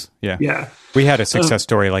expense. Yeah. We had a success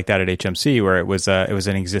story like that at HMC where it was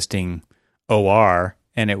an existing OR,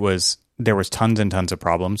 and there was tons and tons of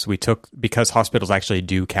problems. Because hospitals actually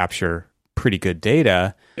do capture pretty good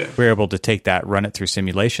data, we were able to take that, run it through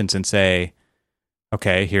simulations, and say,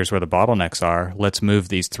 okay, here's where the bottlenecks are. Let's move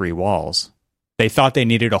these 3 walls. They thought they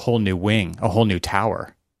needed a whole new wing, a whole new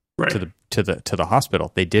tower to the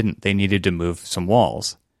hospital. They didn't. They needed to move some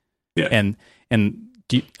walls. Yeah. And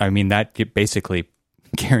that basically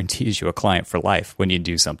guarantees you a client for life when you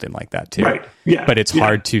do something like that too. Right. Yeah. But it's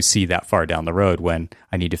hard to see that far down the road when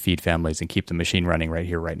I need to feed families and keep the machine running right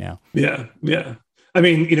here, right now. Yeah. Yeah. I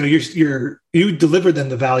mean, you deliver them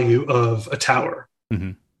the value of a tower.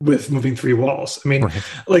 Mm-hmm. With moving 3 walls. I mean,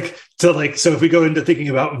 so if we go into thinking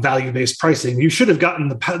about value-based pricing, you should have gotten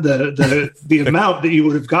the amount that you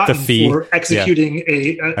would have gotten for executing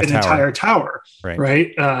an entire tower.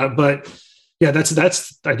 Right. But yeah,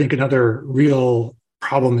 that's I think another real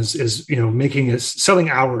problem is making selling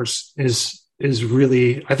hours is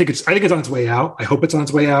really, I think it's on its way out. I hope it's on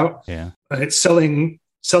its way out. Yeah. It's selling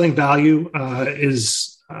value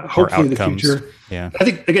is hopefully the future. Yeah. I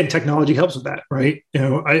think, again, technology helps with that, right?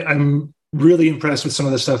 I'm really impressed with some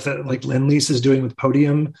of the stuff that like Lendlease is doing with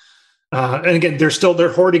Podium. And again,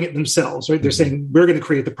 they're hoarding it themselves, right? They're saying we're going to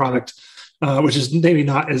create the product, which is maybe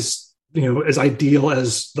not as ideal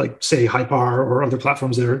as like say Hypar or other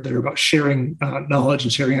platforms that are about sharing knowledge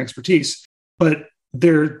and sharing expertise, but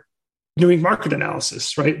they're doing market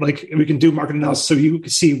analysis, right? Like we can do market analysis so you can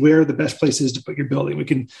see where the best place is to put your building. We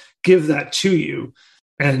can give that to you.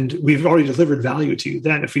 And we've already delivered value to you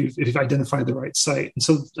then if you've identified the right site. And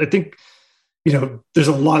so I think, there's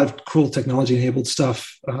a lot of cool technology-enabled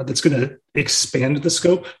stuff that's going to expand the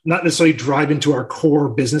scope, not necessarily drive into our core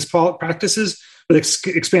business practices, but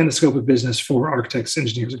expand the scope of business for architects,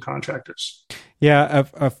 engineers, and contractors. Yeah,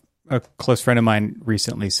 a close friend of mine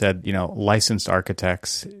recently said, licensed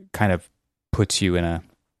architects kind of puts you in a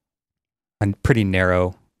pretty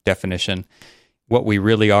narrow definition. What we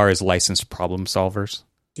really are is licensed problem solvers.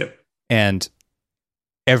 Yep. And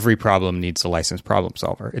every problem needs a licensed problem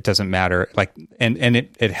solver. It doesn't matter. And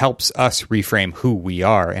it helps us reframe who we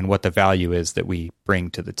are and what the value is that we bring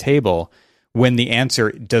to the table when the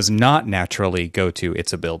answer does not naturally go to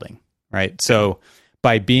it's a building, right? So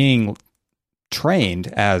by being trained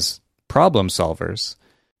as problem solvers,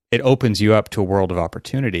 it opens you up to a world of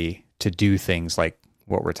opportunity to do things like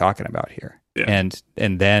what we're talking about here. Yeah.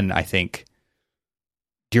 And then I think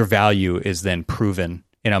your value is then proven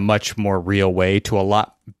in a much more real way to a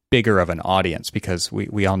lot bigger of an audience, because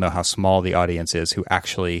we all know how small the audience is who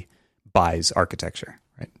actually buys architecture,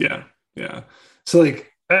 right? Yeah. Yeah. So I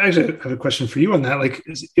actually have a question for you on that. Like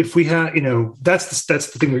if we had, that's the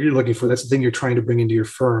thing that you're looking for. That's the thing you're trying to bring into your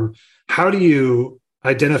firm. How do you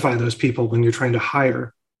identify those people when you're trying to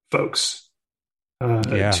hire folks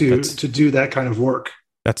to do that kind of work?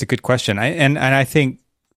 That's a good question. I think,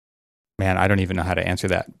 man, I don't even know how to answer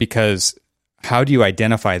that, because how do you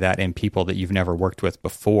identify that in people that you've never worked with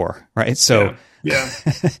before, right? So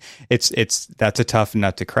that's a tough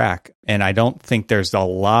nut to crack. And I don't think there's a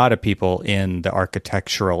lot of people in the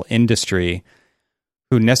architectural industry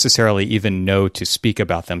who necessarily even know to speak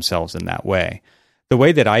about themselves in that way. The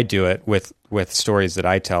way that I do it with stories that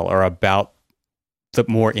I tell are about the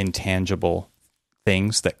more intangible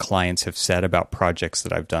things that clients have said about projects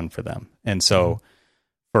that I've done for them. And so,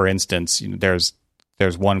 for instance, there's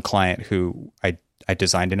one client who I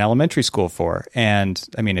designed an elementary school for, and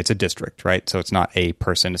I mean, it's a district, right? So it's not a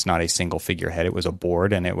person, it's not a single figurehead. It was a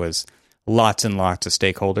board, and it was lots and lots of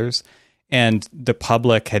stakeholders, and the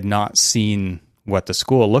public had not seen what the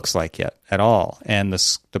school looks like yet at all. And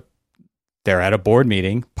they're at a board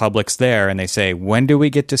meeting, public's there, and they say, when do we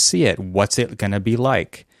get to see it? What's it going to be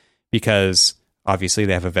like? Because obviously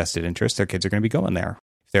they have a vested interest. Their kids are going to be going there.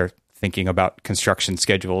 If they're thinking about construction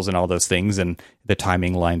schedules and all those things, and the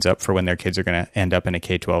timing lines up for when their kids are going to end up in a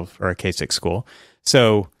K-12 or a K-6 school.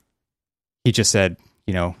 So he just said,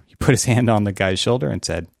 he put his hand on the guy's shoulder and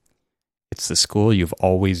said, "It's the school you've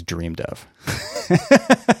always dreamed of."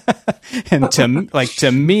 And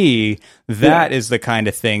to me, that is the kind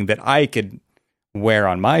of thing that I could wear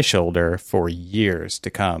on my shoulder for years to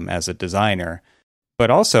come as a designer, but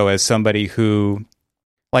also as somebody who,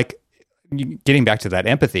 getting back to that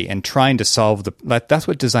empathy and trying to solve that's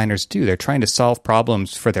what designers do. They're trying to solve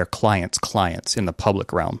problems for their clients in the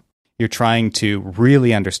public realm. You're trying to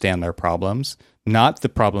really understand their problems, not the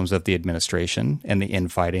problems of the administration and the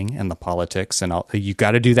infighting and the politics and all. You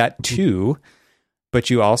got to do that too, but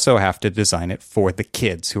you also have to design it for the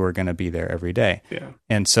kids who are going to be there every day. Yeah.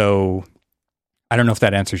 And so I don't know if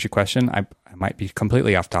that answers your question. I might be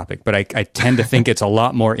completely off topic, but I tend to think it's a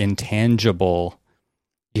lot more intangible.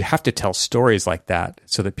 You have to tell stories like that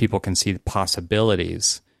so that people can see the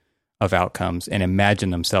possibilities of outcomes and imagine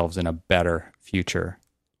themselves in a better future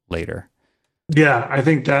later. Yeah, I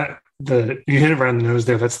think that you hit it right on the nose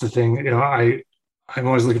there. That's the thing. I'm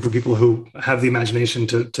always looking for people who have the imagination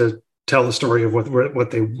to tell the story of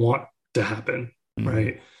what they want to happen,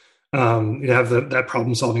 right? You have that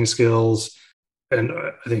problem solving skills, and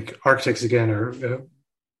I think architects again are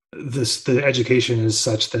the education is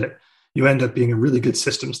such that you end up being a really good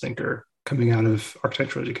systems thinker coming out of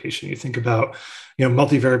architectural education. You think about,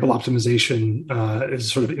 multivariable optimization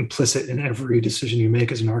is sort of implicit in every decision you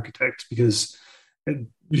make as an architect, because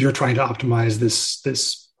you're trying to optimize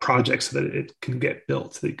this project so that it can get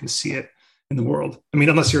built, so that you can see it in the world. I mean,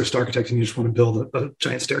 unless you're a star architect and you just want to build a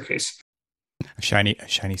giant staircase. A shiny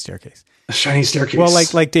staircase. A shiny staircase. Well,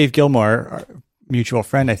 like Dave Gilmore, our mutual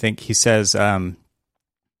friend, I think he says,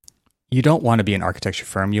 you don't want to be an architecture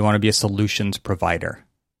firm. You want to be a solutions provider.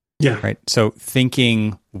 Yeah. Right. So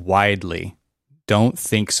thinking widely, don't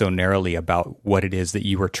think so narrowly about what it is that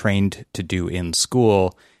you were trained to do in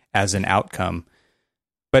school as an outcome.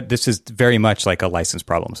 But this is very much like a licensed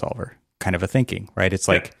problem solver kind of a thinking, right? It's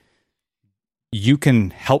like you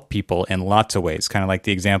can help people in lots of ways, kind of like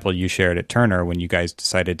the example you shared at Turner when you guys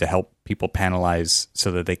decided to help people panelize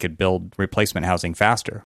so that they could build replacement housing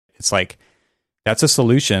faster. It's like that's a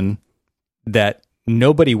solution that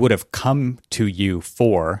nobody would have come to you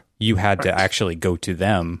for. You had to actually go to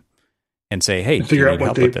them and say, "Hey, figure out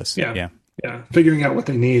what with this." Yeah. Figuring out what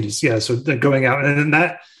they need is So going out, and then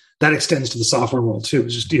that extends to the software world too.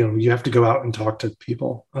 It's just you have to go out and talk to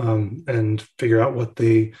people and figure out what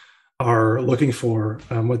they are looking for,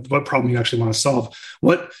 what problem you actually want to solve,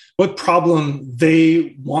 what problem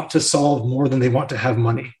they want to solve more than they want to have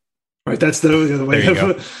money. Right, that's the way. I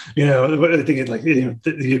think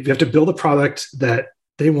you have to build a product that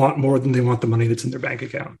they want more than they want the money that's in their bank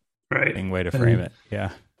account. Right, way to frame it.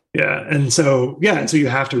 Yeah, and so you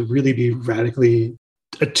have to really be radically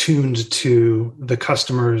attuned to the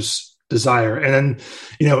customer's desire. And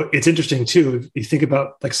then it's interesting too. You think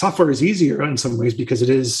about software is easier in some ways because it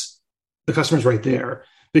is the customer's right there.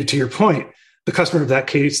 But to your point, the customer of that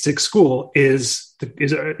K-6 school are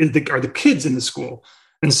the kids in the school.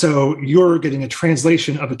 And so you're getting a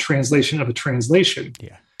translation of a translation of a translation.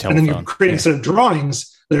 Yeah. And then you're creating a set of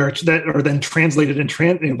drawings that are then translated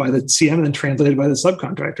and by the CM and then translated by the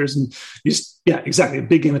subcontractors. And exactly. A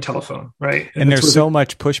big game of telephone, right? And there's so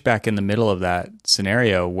much pushback in the middle of that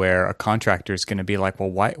scenario where a contractor is going to be like,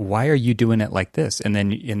 well, why are you doing it like this? And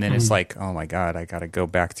then it's like, oh my God, I got to go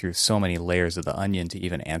back through so many layers of the onion to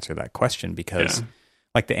even answer that question because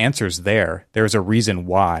the answer's there. There's a reason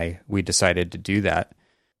why we decided to do that.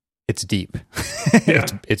 It's deep.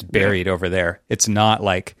 It's buried over there. It's not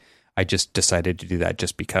like I just decided to do that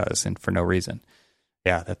just because and for no reason.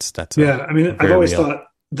 Yeah, that's. I mean, I've always thought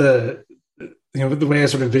the way I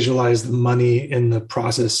sort of visualize the money in the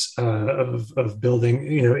process of building,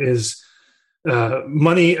 is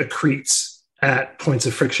money accretes at points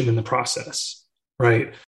of friction in the process,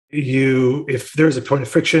 right? If there's a point of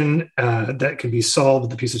friction that can be solved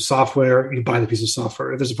with a piece of software, you buy the piece of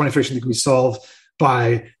software. If there's a point of friction that can be solved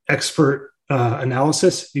by expert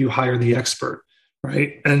analysis, you hire the expert,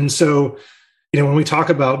 right? And so, when we talk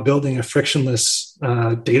about building a frictionless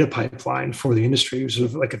data pipeline for the industry, which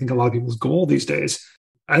is I think a lot of people's goal these days,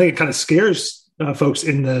 I think it kind of scares folks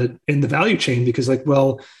in the value chain because if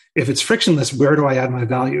it's frictionless, where do I add my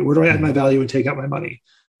value? Where do I add my value and take out my money?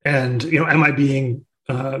 And am I being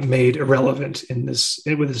made irrelevant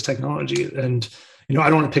with this technology? And I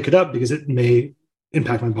don't want to pick it up because it may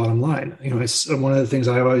impact my bottom line. One of the things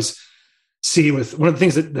I always see one of the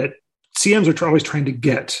things that CMs are always trying to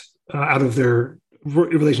get out of their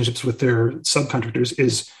relationships with their subcontractors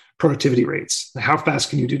is productivity rates. How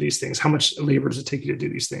fast can you do these things? How much labor does it take you to do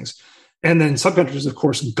these things? And then subcontractors, of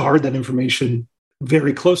course, guard that information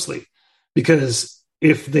very closely, because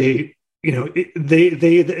if they,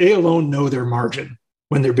 they alone know their margin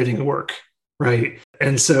when they're bidding work, right?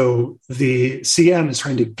 And so the CM is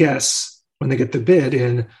trying to guess when they get the bid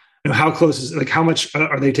in, how close is, like, how much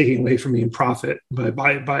are they taking away from me in profit by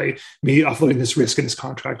me offloading this risk and this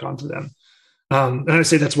contract onto them? And I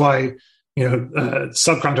say that's why,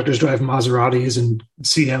 subcontractors drive Maseratis and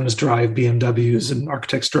CMs drive BMWs and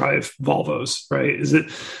architects drive Volvos, right? Is it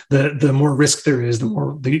the more risk there is,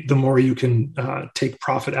 the more you can take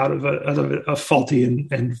profit out of a faulty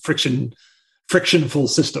and frictionful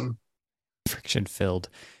system. Friction filled.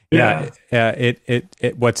 Yeah.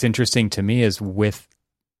 It what's interesting to me is with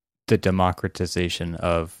the democratization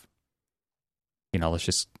of, let's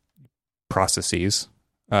just processes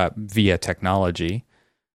via technology,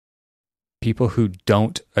 people who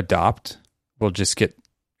don't adopt will just get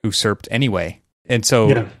usurped anyway. And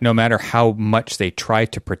so no matter how much they try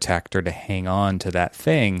to protect or to hang on to that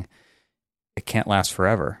thing, it can't last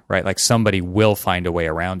forever, right? Like somebody will find a way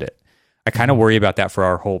around it. I kind of worry about that for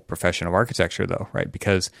our whole profession of architecture though, right?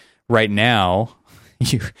 Because right now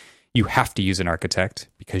you have to use an architect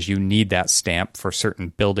because you need that stamp for certain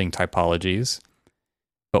building typologies.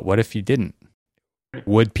 But what if you didn't?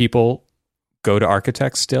 Would people go to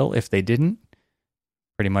architects still if they didn't?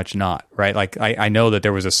 Pretty much not, right? Like I know that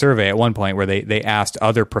there was a survey at one point where they asked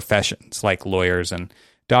other professions like lawyers and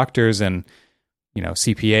doctors and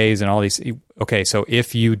CPAs and all these. Okay, so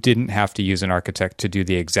if you didn't have to use an architect to do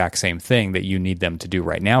the exact same thing that you need them to do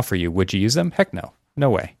right now for you, would you use them? Heck no. No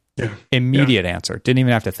way. Yeah. Immediate answer. Didn't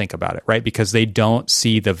even have to think about it, right? Because they don't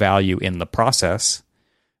see the value in the process,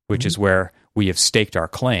 which is where we have staked our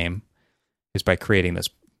claim, is by creating this,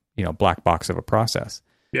 black box of a process.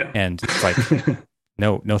 Yeah. And it's like,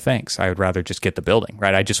 no thanks. I would rather just get the building,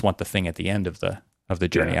 right? I just want the thing at the end of the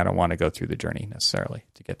journey. I don't want to go through the journey necessarily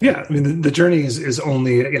to get there. Yeah. I mean, the journey is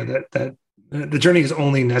only, the journey is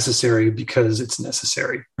only necessary because it's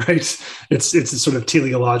necessary, right? It's a sort of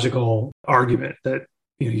teleological argument that,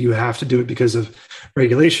 you have to do it because of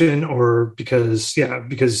regulation or because you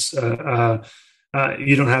don't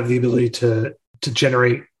have the ability to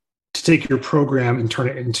take your program and turn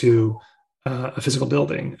it into a physical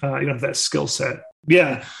building. You don't have that skill set.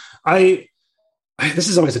 Yeah. This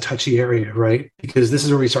is always a touchy area, right? Because this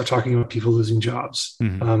is where we start talking about people losing jobs,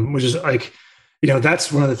 which is like,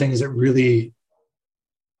 that's one of the things that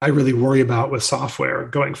I really worry about with software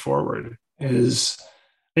going forward is,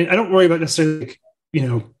 I don't worry about necessarily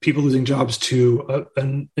people losing jobs to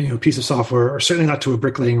a piece of software, or certainly not to a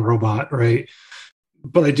bricklaying robot, right?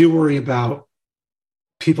 But I do worry about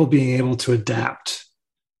people being able to adapt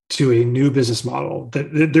to a new business model.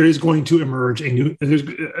 That there is going to emerge a new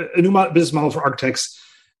business model for architects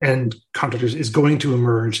and contractors is going to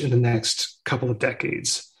emerge in the next couple of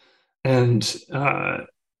decades, and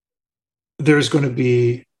there's going to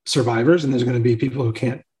be survivors, and there's going to be people who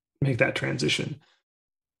can't make that transition.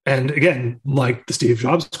 And again, like the Steve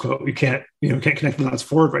Jobs quote, you can't connect the dots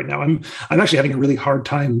forward right now. I'm actually having a really hard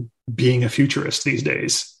time being a futurist these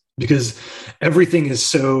days because everything is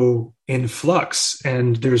so in flux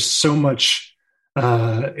and there's so much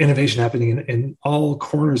innovation happening in all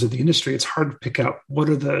corners of the industry. It's hard to pick out what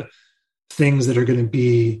are the things that are going to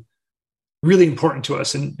be really important to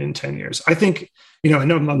us in 10 years. I think, I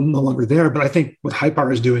know I'm no longer there, but I think what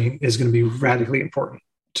Hypar is doing is going to be radically important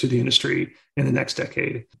to the industry in the next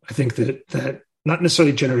decade. I think that not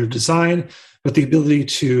necessarily generative design, but the ability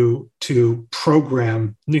to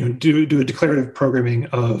program, do a declarative programming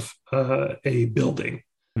of a building.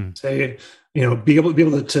 Say, be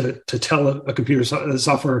able to tell a computer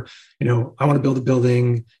software, I want to build a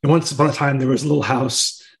building. And once upon a time, there was a little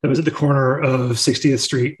house that was at the corner of 60th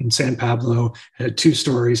Street in San Pablo, had 2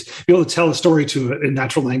 stories. Be able to tell a story to a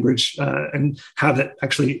natural language and have it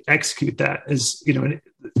actually execute that is,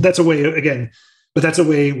 that's a way again, but that's a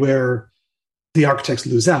way where the architects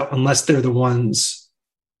lose out unless they're the ones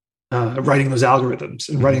writing those algorithms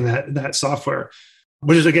and writing that software,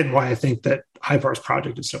 which is again why I think that Hypar's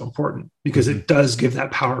project is so important, because it does give that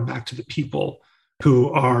power back to the people who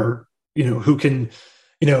are, who can,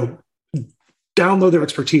 download their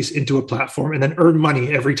expertise into a platform and then earn money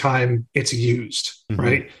every time it's used,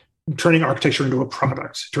 right? Turning architecture into a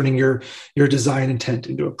product, turning your design intent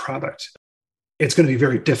into a product. It's going to be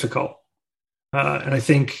very difficult. And I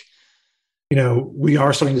think, we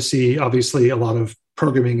are starting to see obviously a lot of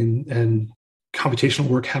programming and computational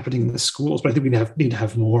work happening in the schools, but I think we need to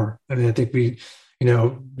have more. I mean, I think we,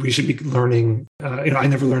 we should be learning. I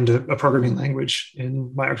never learned a programming language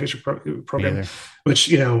in my architecture program,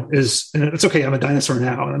 which is, and it's okay. I'm a dinosaur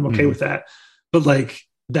now, and I'm okay with that. But like,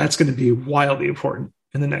 that's going to be wildly important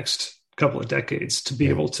in the next couple of decades to be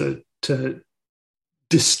able to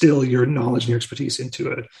distill your knowledge and your expertise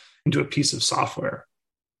into a piece of software,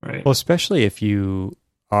 right? Well, especially if you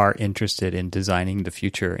are interested in designing the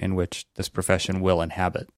future in which this profession will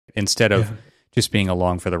inhabit, instead of just being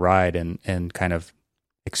along for the ride and kind of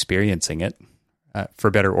experiencing it, for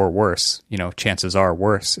better or worse. Chances are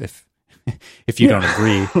worse if you don't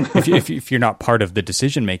agree. if you're not part of the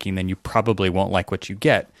decision making, then you probably won't like what you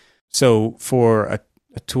get. So for a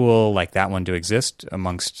tool like that one to exist,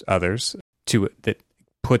 amongst others, that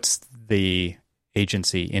puts the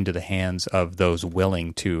agency into the hands of those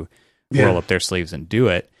willing to roll up their sleeves and do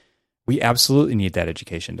it, we absolutely need that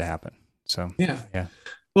education to happen. So yeah.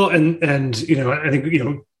 Well, and I think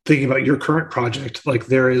thinking about your current project, like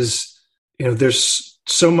there's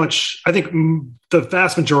so much. I think the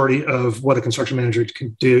vast majority of what a construction manager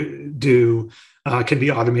can do can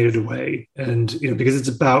be automated away, and because it's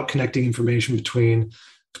about connecting information between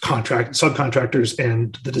subcontractors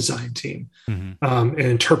and the design team, and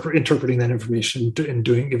interpreting that information and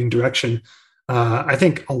giving direction. I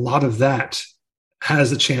think a lot of that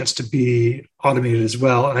has a chance to be automated as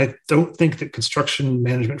well. And I don't think that construction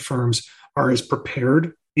management firms are as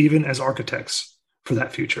prepared, even as architects, for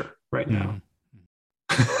that future right now.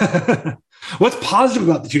 What's positive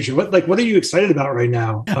about the future? What are you excited about right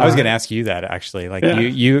now? I was going to ask you that, actually. Like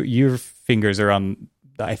your fingers are on,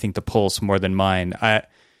 I think, the pulse more than mine. Do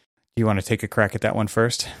you want to take a crack at that one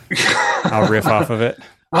first? I'll riff off of it.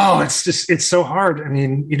 Oh, it's so hard. I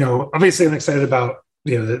mean, obviously I'm excited about,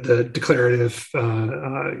 the declarative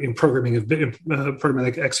programming of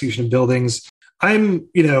programmatic execution of buildings.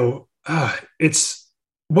 It's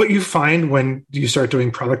what you find when you start doing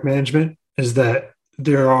product management is that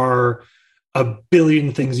there are a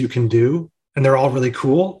billion things you can do, and they're all really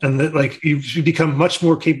cool. And that, like, you should become much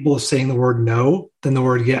more capable of saying the word no than the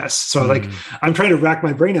word yes. So I'm trying to rack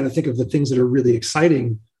my brain out to think of the things that are really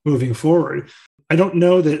exciting moving forward. I don't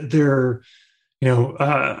know that they're,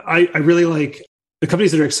 I really like the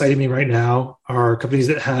companies that are exciting me right now are companies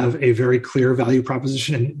that have a very clear value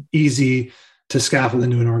proposition and easy to scaffold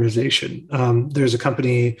into an organization. There's a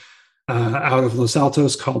company out of Los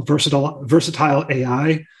Altos called Versatile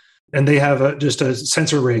AI, and they have just a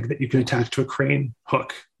sensor rig that you can attach to a crane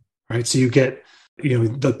hook, right? So you get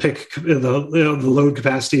the pick, the load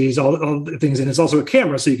capacities, all the things, and it's also a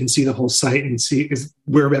camera, so you can see the whole site and see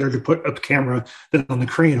where better to put a camera than on the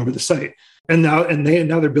crane over the site. And now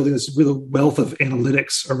they're building this real wealth of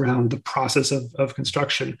analytics around the process of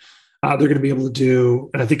construction. They're going to be able to do,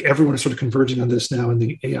 and I think everyone is sort of converging on this now in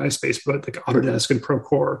the AI space, but like Autodesk and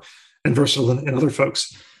Procore and Versatile and other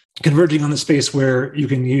folks converging on the space where you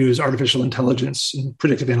can use artificial intelligence and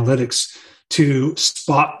predictive analytics to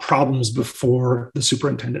spot problems before the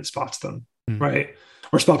superintendent spots them, right?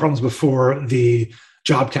 Or spot problems before the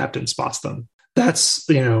job captain spots them. That's,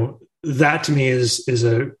 that to me is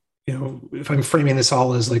a, if I'm framing this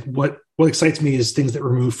all as like what excites me is things that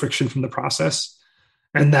remove friction from the process.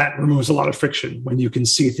 And that removes a lot of friction when you can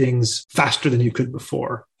see things faster than you could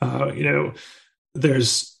before.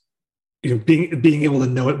 There's, being able to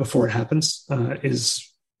know it before it happens is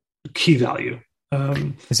key value.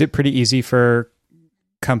 Is it pretty easy for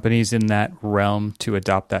companies in that realm to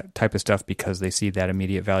adopt that type of stuff because they see that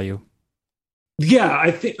immediate value? Yeah,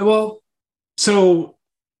 I think, so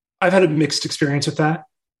I've had a mixed experience with that.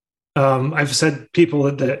 I've said people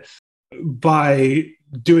that by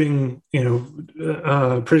doing,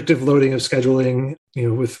 predictive loading of scheduling,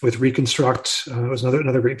 with Reconstruct, was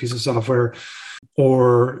another great piece of software,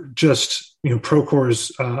 or just,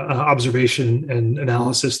 Procore's observation and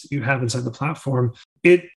analysis that you have inside the platform.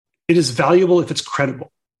 It is valuable if it's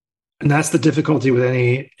credible. And that's the difficulty with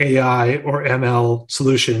any AI or ML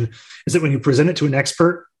solution, is that when you present it to an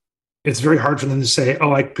expert, it's very hard for them to say,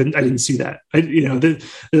 "Oh, I didn't see that." They're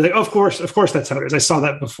like, "Of course, that's how it is. I saw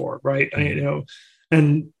that before, right?"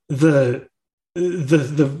 And the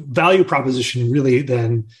value proposition really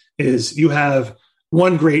then is you have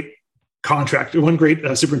one great contractor, one great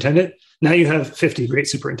superintendent. Now you have 50 great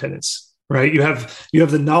superintendents, right? You have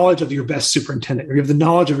the knowledge of your best superintendent, or you have the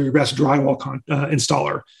knowledge of your best drywall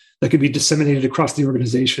installer that can be disseminated across the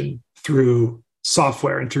organization through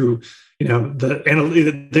software and through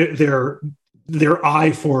their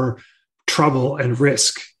eye for trouble and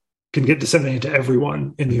risk can get disseminated to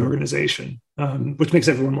everyone in the organization, which makes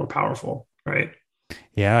everyone more powerful, right?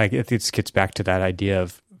 Yeah, I guess it gets back to that idea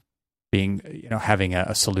of being, having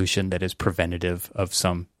a solution that is preventative of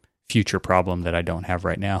some future problem that I don't have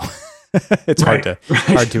right now. It's hard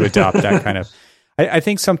to adopt that kind of. I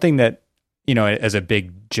think something that, as a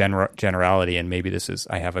big generality, and maybe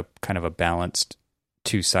I have a kind of a balanced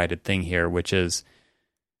two-sided thing here, which is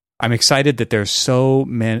I'm excited that there's so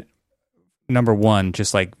many. Number one,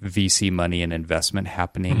 just like VC money and investment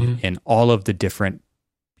happening in all of the different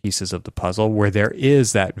pieces of the puzzle where there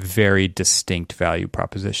is that very distinct value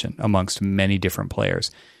proposition amongst many different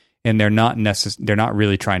players. And they're not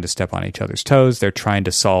really trying to step on each other's toes. They're trying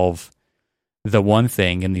to solve the one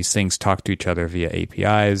thing, and these things talk to each other via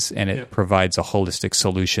APIs, and it provides a holistic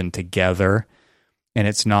solution together. And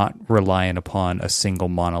it's not reliant upon a single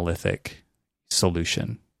monolithic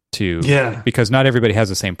solution. Because not everybody has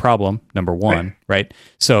the same problem, number one, right?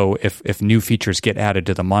 So if new features get added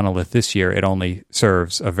to the monolith this year, it only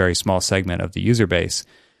serves a very small segment of the user base.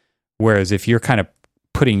 Whereas if you're kind of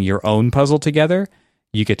putting your own puzzle together,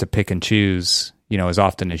 you get to pick and choose, as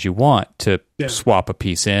often as you want to swap a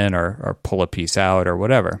piece in or pull a piece out or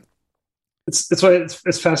whatever. That's why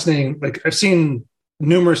it's fascinating. Like I've seen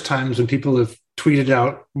numerous times when people have tweeted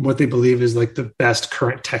out what they believe is like the best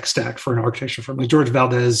current tech stack for an architecture firm. Like George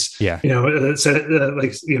Valdez, said if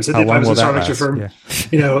I was an architecture firm,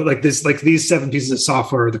 these 7 pieces of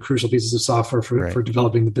software are the crucial pieces of software for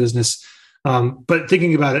developing the business. But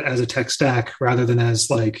thinking about it as a tech stack rather than as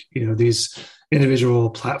these individual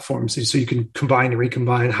platforms, so you can combine and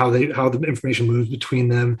recombine how the information moves between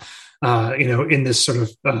them, in this sort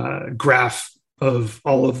of graph of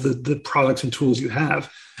all of the products and tools you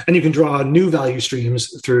have. And you can draw new value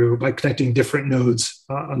streams by connecting different nodes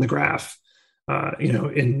on the graph,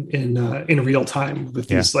 in real time with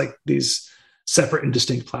these separate and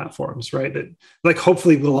distinct platforms, right? That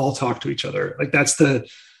hopefully we'll all talk to each other. Like that's the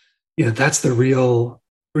real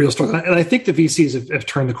struggle. And I think the VCs have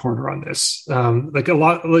turned the corner on this.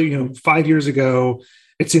 5 years ago,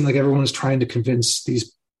 it seemed like everyone was trying to convince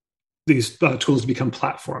these tools to become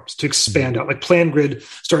platforms, to expand out. Like PlanGrid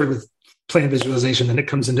started with plan visualization, then it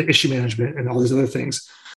comes into issue management and all these other things.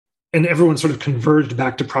 And everyone sort of converged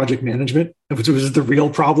back to project management, which was the real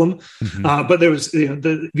problem. But there was,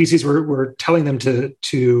 the VCs were telling them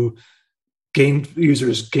to gain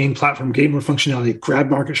users, gain platform, gain more functionality, grab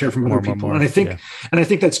market share from other people. And I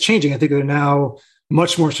think that's changing. I think they're now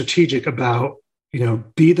much more strategic about,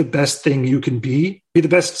 be the best thing you can be the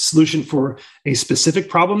best solution for a specific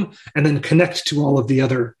problem, and then connect to all of the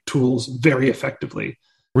other tools very effectively.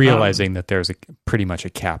 Realizing that there's pretty much a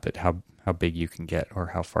cap at how big you can get or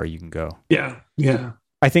how far you can go. Yeah.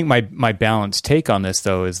 I think my balanced take on this,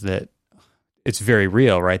 though, is that it's very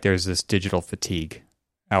real, right? There's this digital fatigue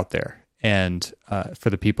out there. And for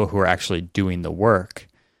the people who are actually doing the work,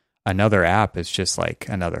 another app is just like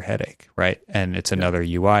another headache, right? And it's another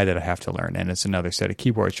UI that I have to learn, and it's another set of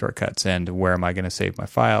keyboard shortcuts, and where am I going to save my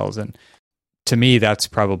files? And to me, that's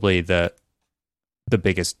probably the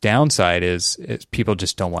biggest downside is people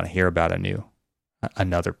just don't want to hear about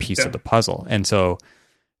another piece of the puzzle. And so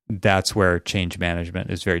that's where change management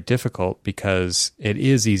is very difficult, because it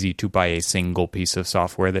is easy to buy a single piece of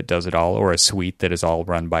software that does it all, or a suite that is all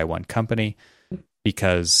run by one company,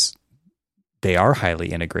 because they are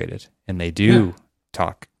highly integrated and they do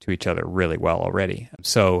talk to each other really well already.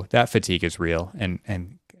 So that fatigue is real,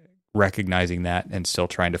 and recognizing that and still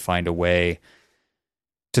trying to find a way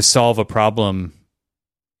to solve a problem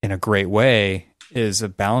in a great way is a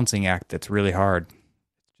balancing act that's really hard.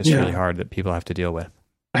 Really hard that people have to deal with.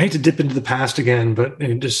 I hate to dip into the past again, but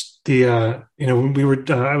just when we were,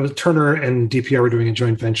 I was Turner and DPR were doing a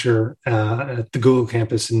joint venture at the Google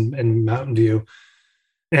campus in Mountain View,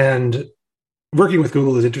 and working with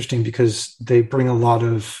Google is interesting because they bring a lot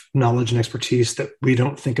of knowledge and expertise that we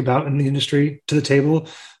don't think about in the industry to the table.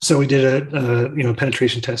 So we did a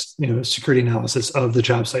penetration test, security analysis of the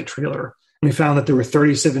job site trailer. And we found that there were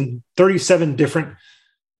 37 different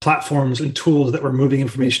platforms and tools that were moving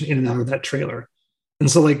information in and out of that trailer. And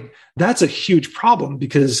so that's a huge problem,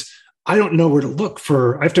 because I don't know where to look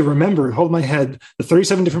I have to hold my head, the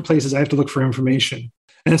 37 different places I have to look for information.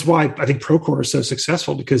 And it's why I think Procore is so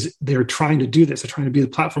successful, because they're trying to do this. They're trying to be the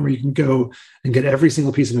platform where you can go and get every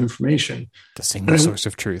single piece of information. The single source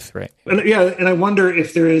of truth, right? And I wonder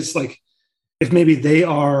if there is if maybe they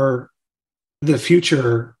are the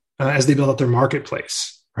future as they build up their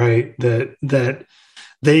marketplace, right? That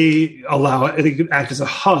they they can act as a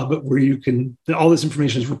hub where all this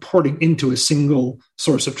information is reporting into a single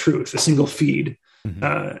source of truth, a single feed.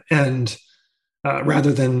 And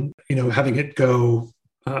rather than, having it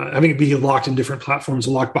be locked in different platforms,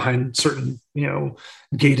 locked behind certain,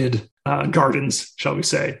 gated gardens, shall we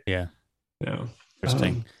say. Yeah.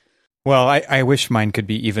 Interesting. Well, I wish mine could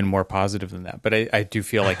be even more positive than that, but I do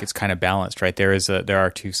feel like it's kind of balanced, right? There are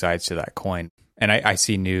two sides to that coin, and I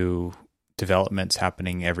see new developments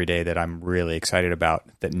happening every day that I'm really excited about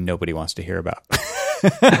that nobody wants to hear about.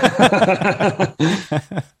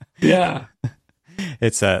 Yeah,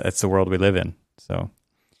 it's the world we live in. So,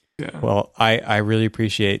 yeah. Well, I really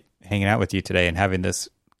appreciate hanging out with you today and having this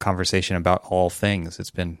conversation about all things. It's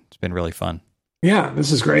been really fun. Yeah,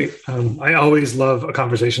 this is great. I always love a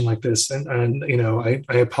conversation like this. And you know, I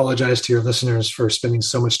apologize to your listeners for spending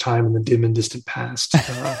so much time in the dim and distant past.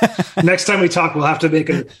 Next time we talk, we'll have to make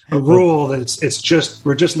a rule that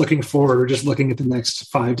we're just looking forward. We're just looking at the next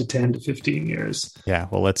 5 to 10 to 15 years. Yeah,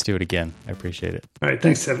 well, let's do it again. I appreciate it. All right.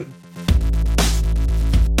 Thanks, Evan.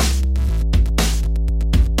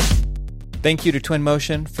 Thank you to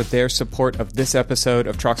Twinmotion for their support of this episode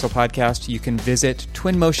of Troxel Podcast. You can visit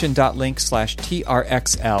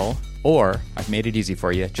twinmotion.link/TRXL, or I've made it easy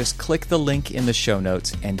for you. Just click the link in the show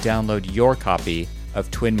notes and download your copy of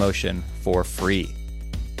Twinmotion for free.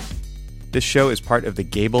 This show is part of the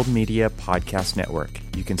Gable Media Podcast Network.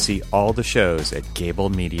 You can see all the shows at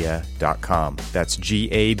gablemedia.com. That's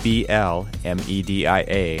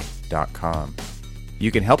GABLMEDIA.com. You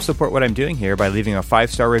can help support what I'm doing here by leaving a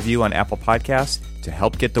 5-star review on Apple Podcasts to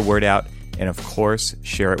help get the word out, and of course,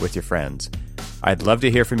 share it with your friends. I'd love to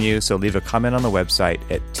hear from you, so leave a comment on the website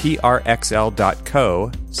at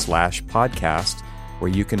trxl.co/podcast,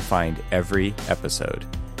 where you can find every episode.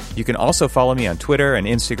 You can also follow me on Twitter and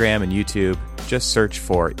Instagram and YouTube. Just search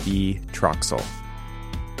for eTroxel.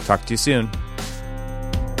 Talk to you soon.